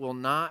 and it will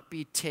not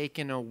be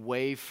taken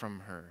away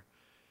from her.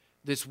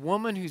 This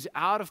woman who's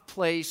out of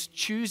place,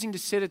 choosing to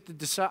sit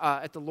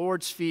at the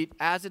Lord's feet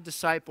as a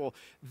disciple,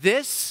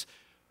 this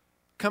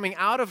coming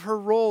out of her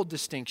role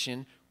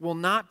distinction will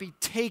not be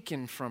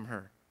taken from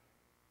her.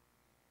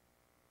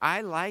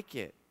 I like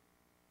it.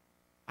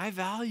 I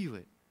value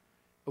it.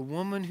 A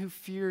woman who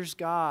fears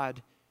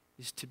God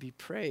is to be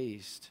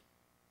praised.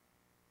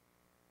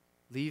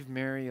 Leave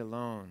Mary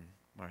alone,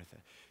 Martha.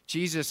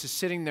 Jesus is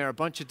sitting there, a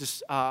bunch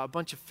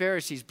of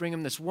Pharisees bring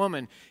him this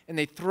woman, and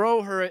they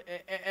throw her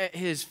at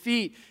his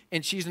feet,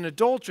 and she's an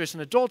adulteress,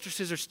 and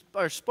adulteresses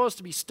are supposed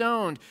to be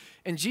stoned.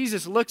 And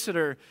Jesus looks at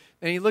her,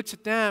 and he looks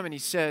at them, and he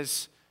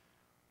says,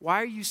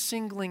 why are you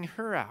singling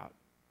her out?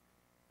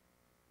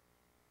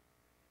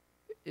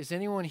 Is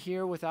anyone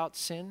here without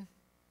sin?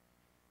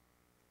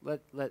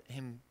 Let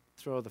him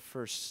throw the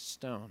first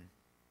stone.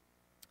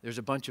 There's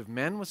a bunch of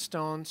men with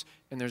stones,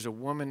 and there's a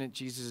woman at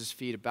Jesus'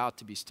 feet about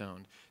to be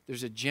stoned.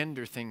 There's a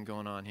gender thing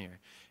going on here.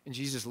 And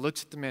Jesus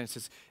looks at the men and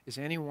says, is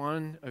any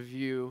one of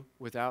you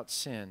without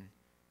sin?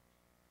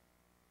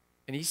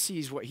 And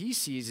what he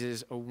sees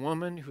is a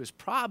woman who has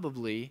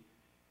probably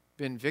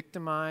been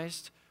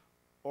victimized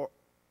or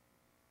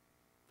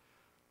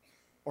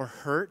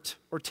hurt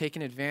or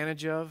taken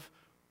advantage of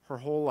her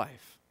whole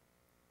life.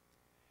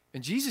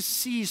 And Jesus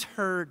sees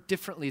her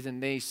differently than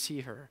they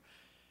see her.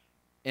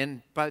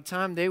 And by the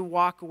time they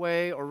walk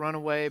away or run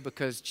away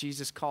because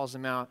Jesus calls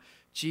them out,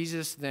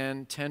 Jesus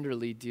then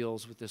tenderly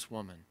deals with this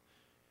woman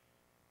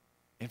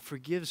and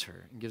forgives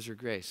her and gives her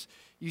grace.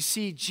 You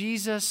see,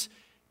 Jesus,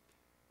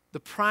 the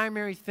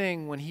primary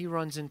thing when he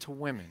runs into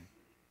women,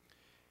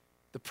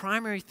 the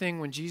primary thing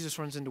when Jesus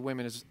runs into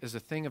women is a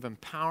thing of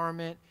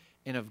empowerment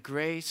and of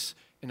grace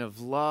and of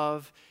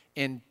love,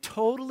 and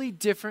totally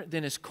different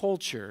than his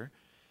culture,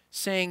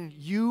 saying,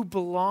 you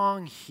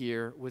belong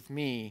here with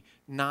me,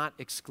 not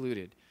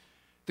excluded.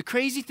 The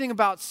crazy thing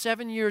about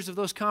 7 years of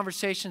those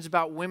conversations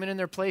about women in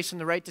their place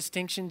and the right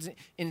distinctions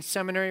in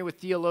seminary with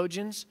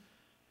theologians,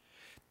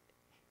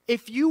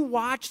 if you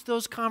watch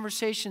those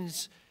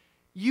conversations,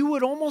 you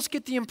would almost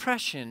get the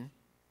impression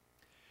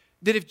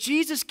that if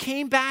Jesus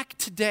came back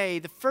today,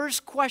 the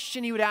first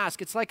question he would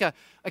ask, it's like a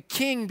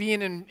king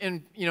being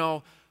in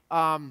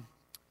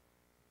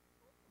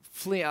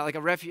flee, like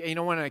a refuge.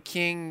 When a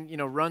king,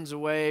 runs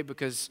away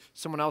because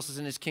someone else is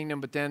in his kingdom,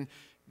 but then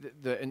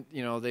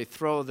they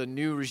throw the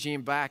new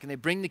regime back and they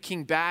bring the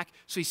king back.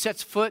 So he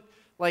sets foot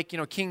like,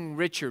 King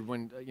Richard,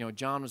 when,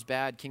 John was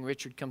bad, King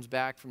Richard comes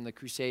back from the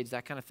Crusades,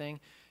 that kind of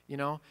thing,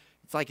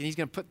 It's like, and he's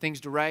going to put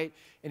things to right,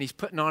 and he's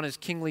putting on his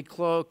kingly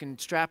cloak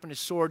and strapping his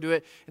sword to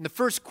it. And the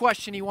first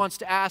question he wants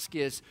to ask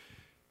is,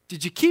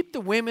 did you keep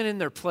the women in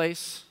their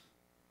place?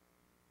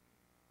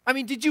 I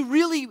mean, did you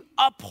really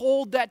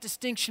uphold that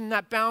distinction,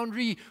 that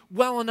boundary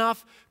well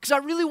enough? Because I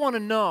really want to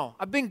know.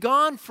 I've been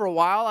gone for a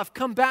while. I've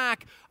come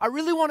back. I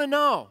really want to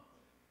know.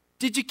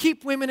 Did you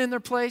keep women in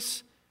their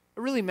place? It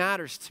really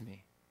matters to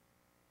me.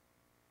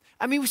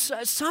 I mean,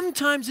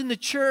 sometimes in the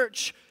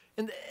church,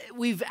 and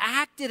we've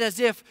acted as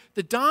if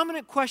the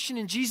dominant question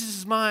in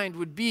Jesus' mind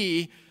would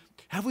be,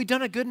 have we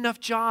done a good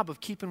enough job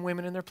of keeping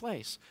women in their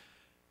place?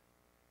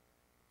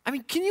 I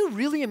mean, can you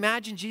really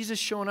imagine Jesus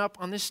showing up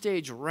on this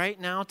stage right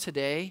now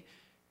today,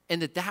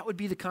 and that would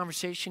be the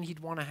conversation he'd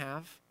want to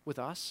have with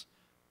us?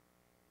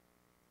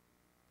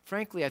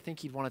 Frankly, I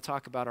think he'd want to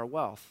talk about our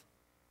wealth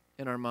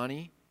and our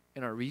money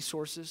and our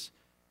resources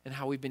and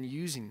how we've been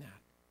using that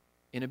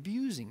and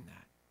abusing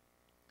that.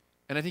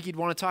 And I think he'd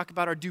want to talk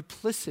about our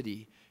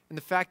duplicity and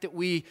the fact that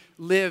we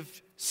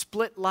live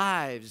split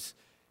lives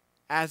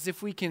as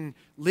if we can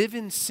live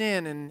in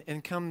sin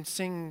and come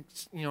sing,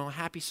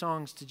 happy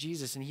songs to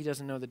Jesus, and he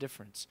doesn't know the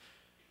difference.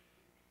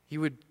 He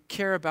would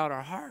care about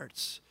our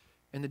hearts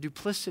and the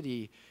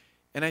duplicity.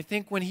 And I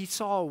think when he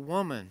saw a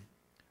woman,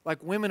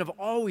 like women have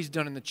always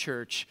done in the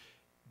church,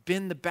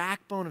 been the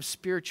backbone of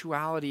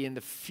spirituality and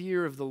the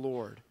fear of the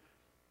Lord,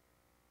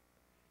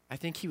 I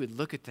think he would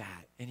look at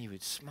that and he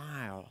would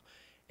smile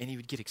and he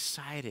would get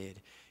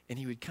excited. And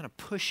he would kind of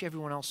push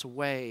everyone else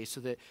away so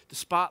that the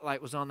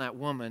spotlight was on that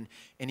woman.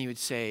 And he would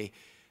say,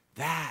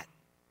 that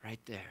right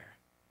there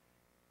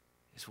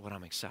is what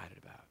I'm excited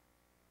about.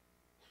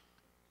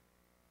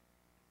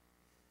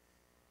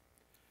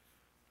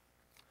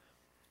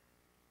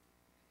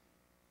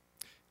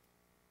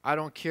 I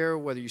don't care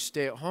whether you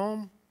stay at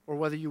home or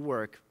whether you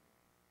work.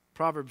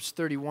 Proverbs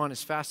 31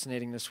 is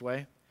fascinating this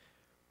way.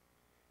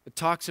 It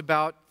talks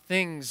about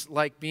things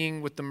like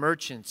being with the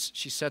merchants.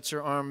 She sets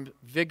her arm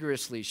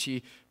vigorously.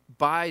 She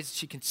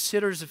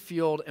considers a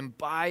field and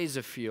buys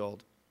a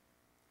field.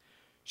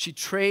 She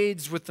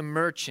trades with the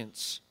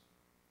merchants.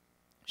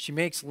 She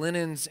makes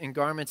linens and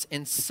garments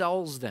and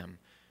sells them,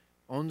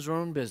 owns her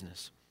own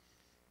business.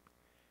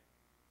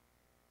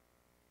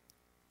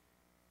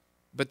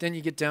 But then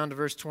you get down to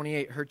verse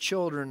 28, her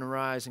children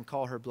arise and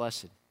call her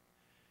blessed.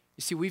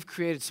 You see, we've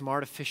created some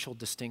artificial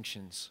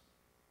distinctions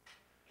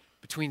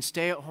between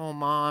stay-at-home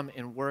mom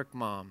and work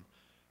mom.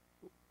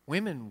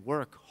 Women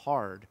work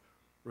hard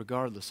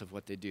regardless of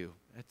what they do.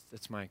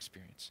 That's my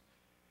experience.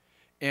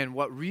 And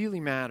what really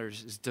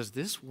matters is, does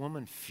this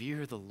woman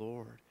fear the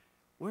Lord?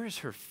 Where is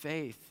her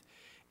faith?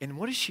 And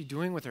what is she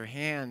doing with her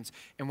hands?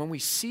 And when we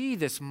see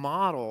this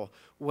model,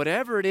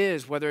 whatever it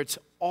is, whether it's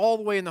all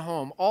the way in the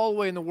home, all the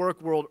way in the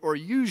work world, or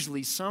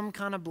usually some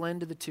kind of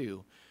blend of the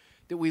two,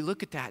 that we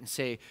look at that and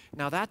say,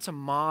 now that's a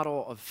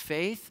model of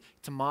faith,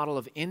 it's a model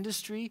of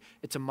industry,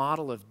 it's a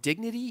model of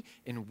dignity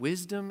and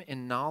wisdom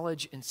and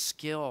knowledge and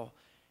skill,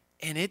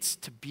 and it's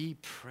to be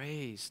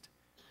praised.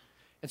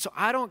 And so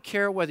I don't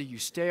care whether you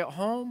stay at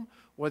home,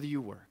 whether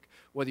you work,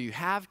 whether you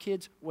have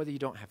kids, whether you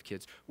don't have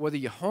kids, whether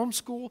you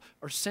homeschool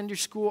or send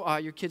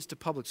your kids to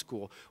public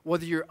school,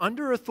 whether you're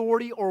under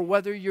authority or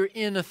whether you're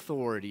in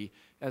authority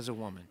as a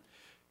woman.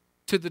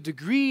 To the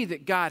degree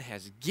that God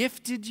has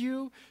gifted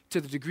you, to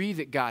the degree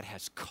that God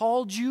has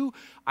called you,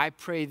 I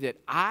pray that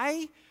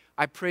I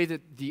pray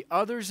that the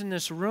others in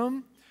this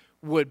room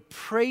would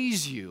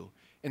praise you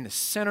in the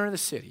center of the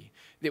city,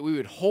 that we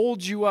would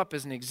hold you up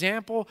as an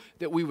example,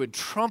 that we would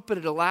trumpet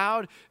it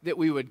aloud, that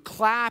we would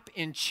clap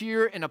and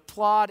cheer and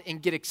applaud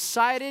and get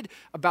excited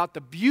about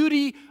the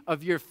beauty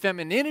of your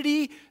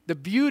femininity, the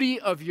beauty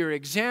of your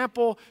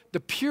example, the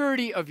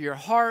purity of your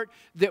heart,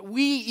 that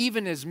we,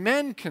 even as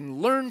men, can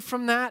learn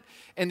from that,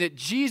 and that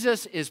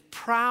Jesus is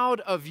proud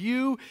of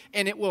you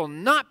and it will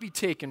not be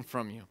taken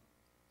from you,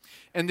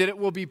 and that it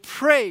will be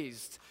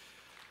praised.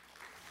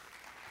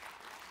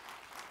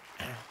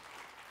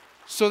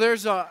 So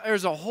there's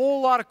a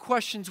whole lot of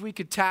questions we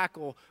could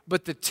tackle,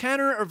 but the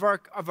tenor of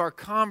our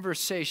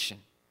conversation,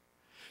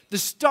 the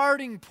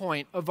starting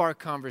point of our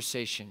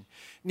conversation,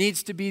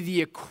 needs to be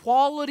the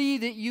equality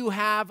that you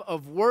have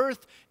of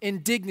worth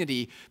and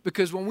dignity.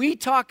 Because when we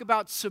talk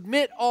about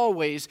submit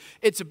always,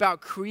 it's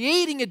about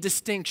creating a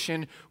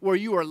distinction where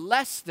you are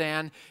less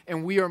than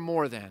and we are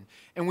more than.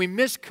 And we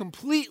miss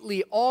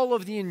completely all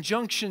of the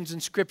injunctions in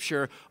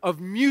Scripture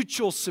of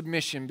mutual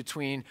submission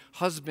between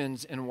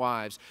husbands and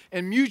wives,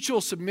 and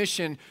mutual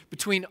submission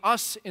between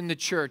us in the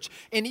church,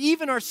 and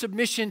even our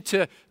submission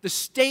to the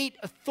state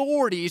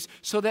authorities,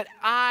 so that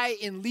I,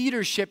 in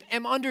leadership,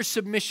 am under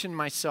submission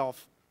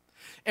myself.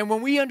 And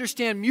when we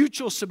understand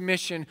mutual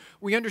submission,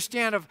 we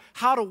understand of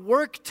how to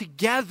work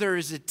together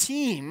as a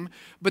team,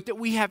 but that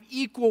we have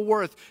equal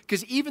worth.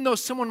 Because even though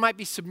someone might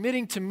be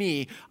submitting to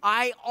me,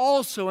 I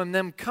also am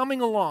them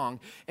coming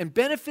along and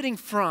benefiting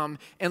from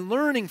and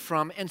learning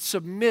from and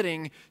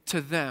submitting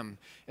to them.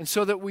 And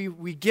so that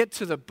we get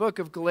to the book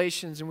of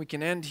Galatians, and we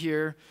can end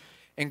here.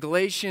 And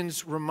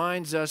Galatians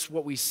reminds us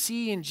what we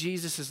see in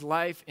Jesus'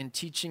 life and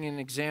teaching and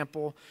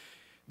example,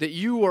 that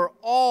you are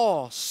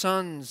all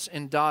sons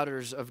and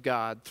daughters of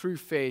God through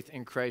faith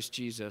in Christ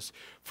Jesus.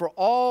 For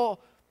all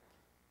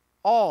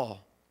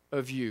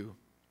of you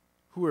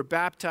who are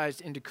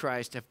baptized into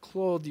Christ have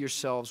clothed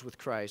yourselves with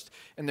Christ.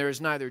 And there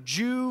is neither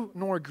Jew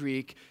nor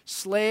Greek,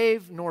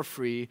 slave nor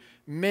free,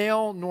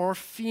 male nor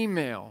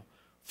female,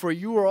 for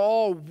you are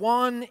all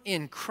one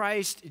in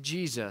Christ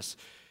Jesus.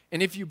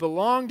 And if you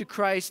belong to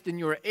Christ, then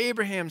you are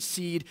Abraham's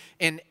seed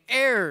and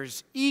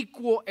heirs,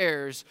 equal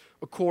heirs,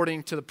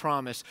 according to the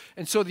promise.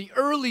 And so the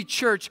early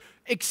church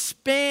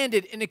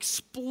expanded and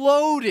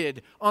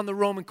exploded on the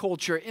Roman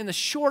culture. In a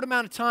short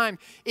amount of time,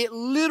 it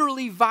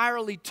literally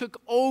virally took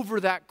over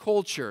that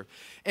culture.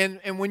 And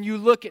when you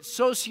look at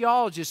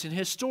sociologists and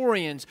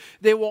historians,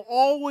 they will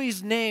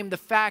always name the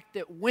fact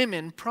that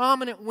women,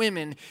 prominent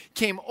women,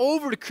 came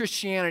over to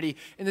Christianity,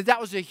 and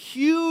that was a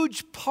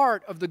huge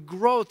part of the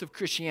growth of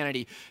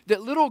Christianity.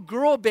 That little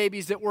girl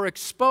babies that were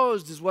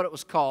exposed is what it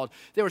was called.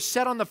 They were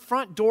set on the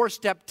front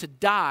doorstep to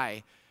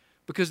die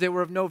because they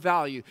were of no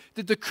value.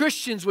 That the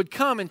Christians would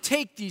come and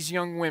take these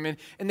young women,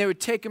 and they would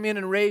take them in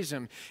and raise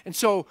them. And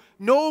so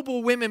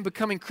noble women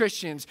becoming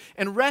Christians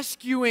and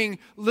rescuing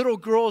little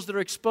girls that are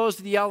exposed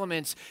to the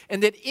elements.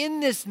 And that in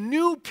this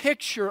new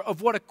picture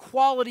of what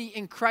equality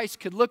in Christ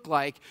could look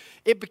like,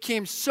 it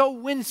became so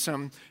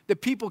winsome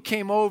that people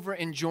came over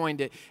and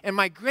joined it. And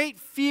my great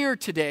fear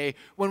today,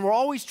 when we're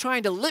always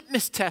trying to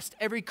litmus test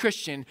every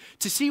Christian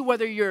to see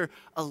whether you're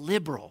a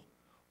liberal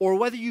or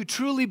whether you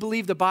truly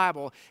believe the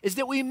Bible, is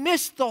that we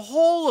miss the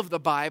whole of the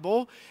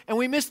Bible, and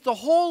we miss the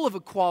whole of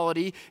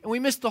equality, and we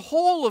miss the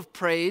whole of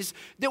praise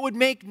that would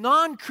make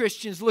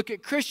non-Christians look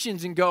at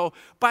Christians and go,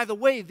 by the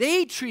way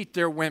they treat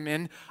their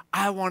women,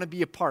 I want to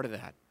be a part of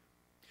that.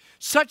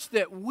 Such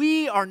that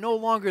we are no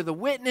longer the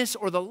witness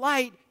or the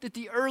light that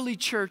the early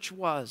church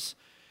was.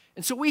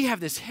 And so we have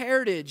this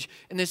heritage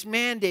and this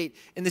mandate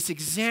and this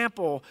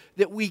example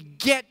that we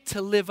get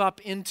to live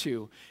up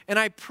into. And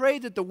I pray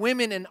that the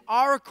women in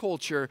our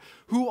culture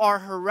who are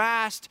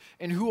harassed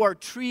and who are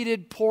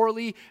treated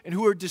poorly and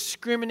who are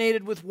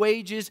discriminated with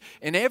wages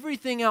and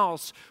everything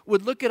else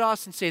would look at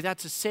us and say,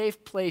 that's a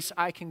safe place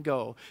I can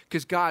go.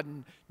 Because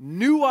God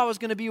knew I was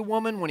going to be a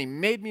woman when He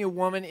made me a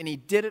woman, and He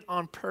did it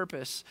on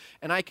purpose.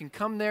 And I can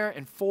come there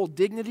in full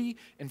dignity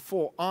and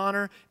full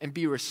honor and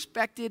be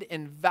respected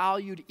and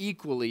valued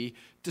equally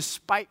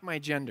despite my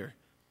gender.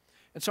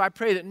 And so I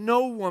pray that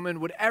no woman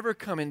would ever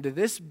come into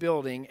this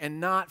building and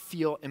not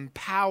feel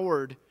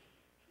empowered.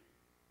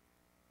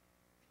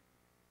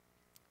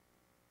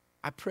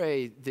 I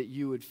pray that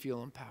you would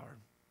feel empowered.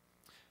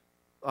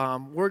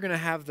 We're going to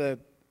have the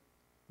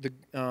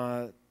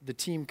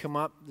team come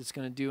up that's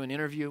going to do an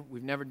interview.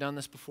 We've never done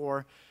this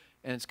before,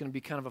 and it's going to be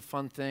kind of a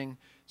fun thing.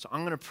 So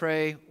I'm going to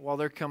pray while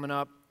they're coming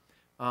up.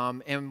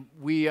 And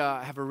we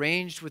have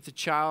arranged with the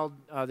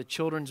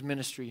children's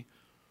ministry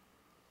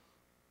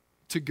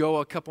to go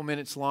a couple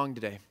minutes long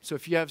today. So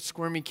if you have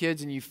squirmy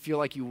kids and you feel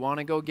like you want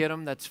to go get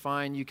them, that's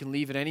fine. You can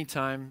leave at any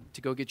time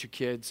to go get your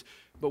kids.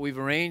 But we've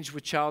arranged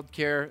with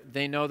childcare.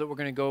 They know that we're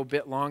going to go a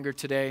bit longer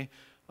today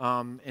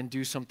and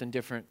do something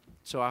different.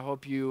 So I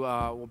hope you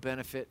will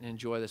benefit and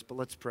enjoy this. But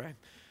let's pray.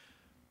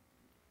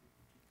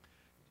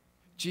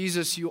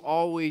 Jesus, you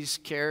always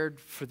cared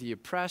for the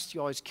oppressed.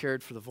 You always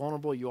cared for the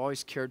vulnerable. You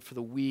always cared for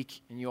the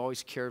weak. And you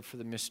always cared for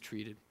the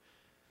mistreated.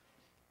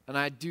 And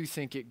I do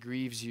think it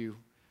grieves you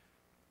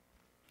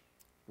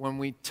when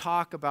we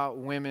talk about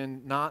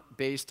women not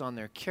based on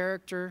their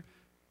character,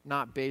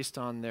 not based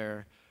on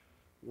their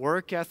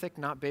work ethic,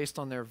 not based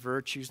on their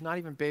virtues, not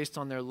even based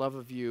on their love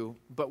of you,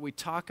 but we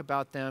talk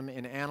about them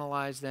and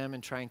analyze them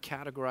and try and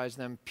categorize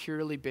them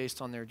purely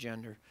based on their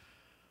gender.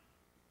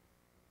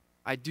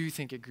 I do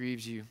think it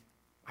grieves you.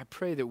 I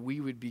pray that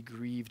we would be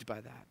grieved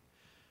by that.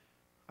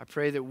 I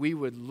pray that we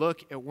would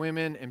look at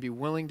women and be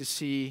willing to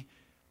see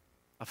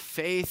a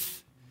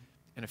faith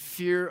and a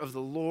fear of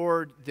the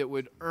Lord that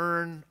would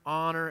earn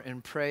honor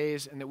and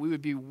praise, and that we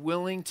would be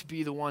willing to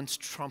be the ones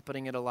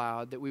trumpeting it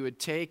aloud, that we would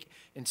take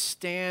and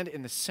stand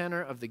in the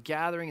center of the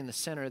gathering, in the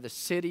center of the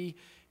city,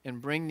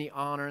 and bring the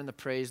honor and the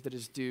praise that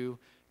is due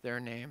their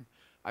name.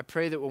 I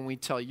pray that when we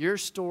tell your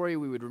story,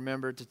 we would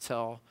remember to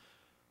tell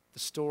the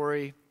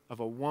story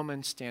of a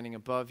woman standing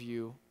above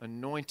you,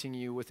 anointing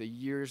you with a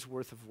year's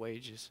worth of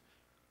wages.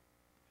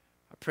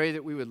 I pray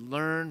that we would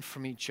learn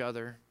from each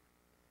other.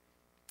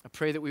 I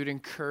pray that we would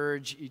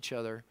encourage each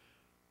other.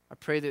 I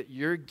pray that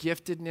your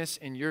giftedness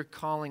and your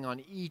calling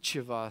on each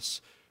of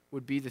us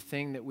would be the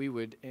thing that we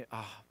would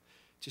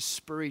just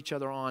spur each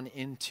other on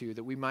into,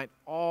 that we might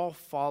all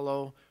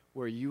follow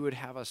where you would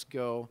have us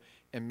go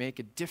and make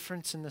a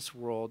difference in this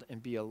world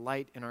and be a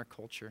light in our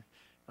culture.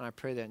 And I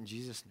pray that in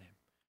Jesus' name.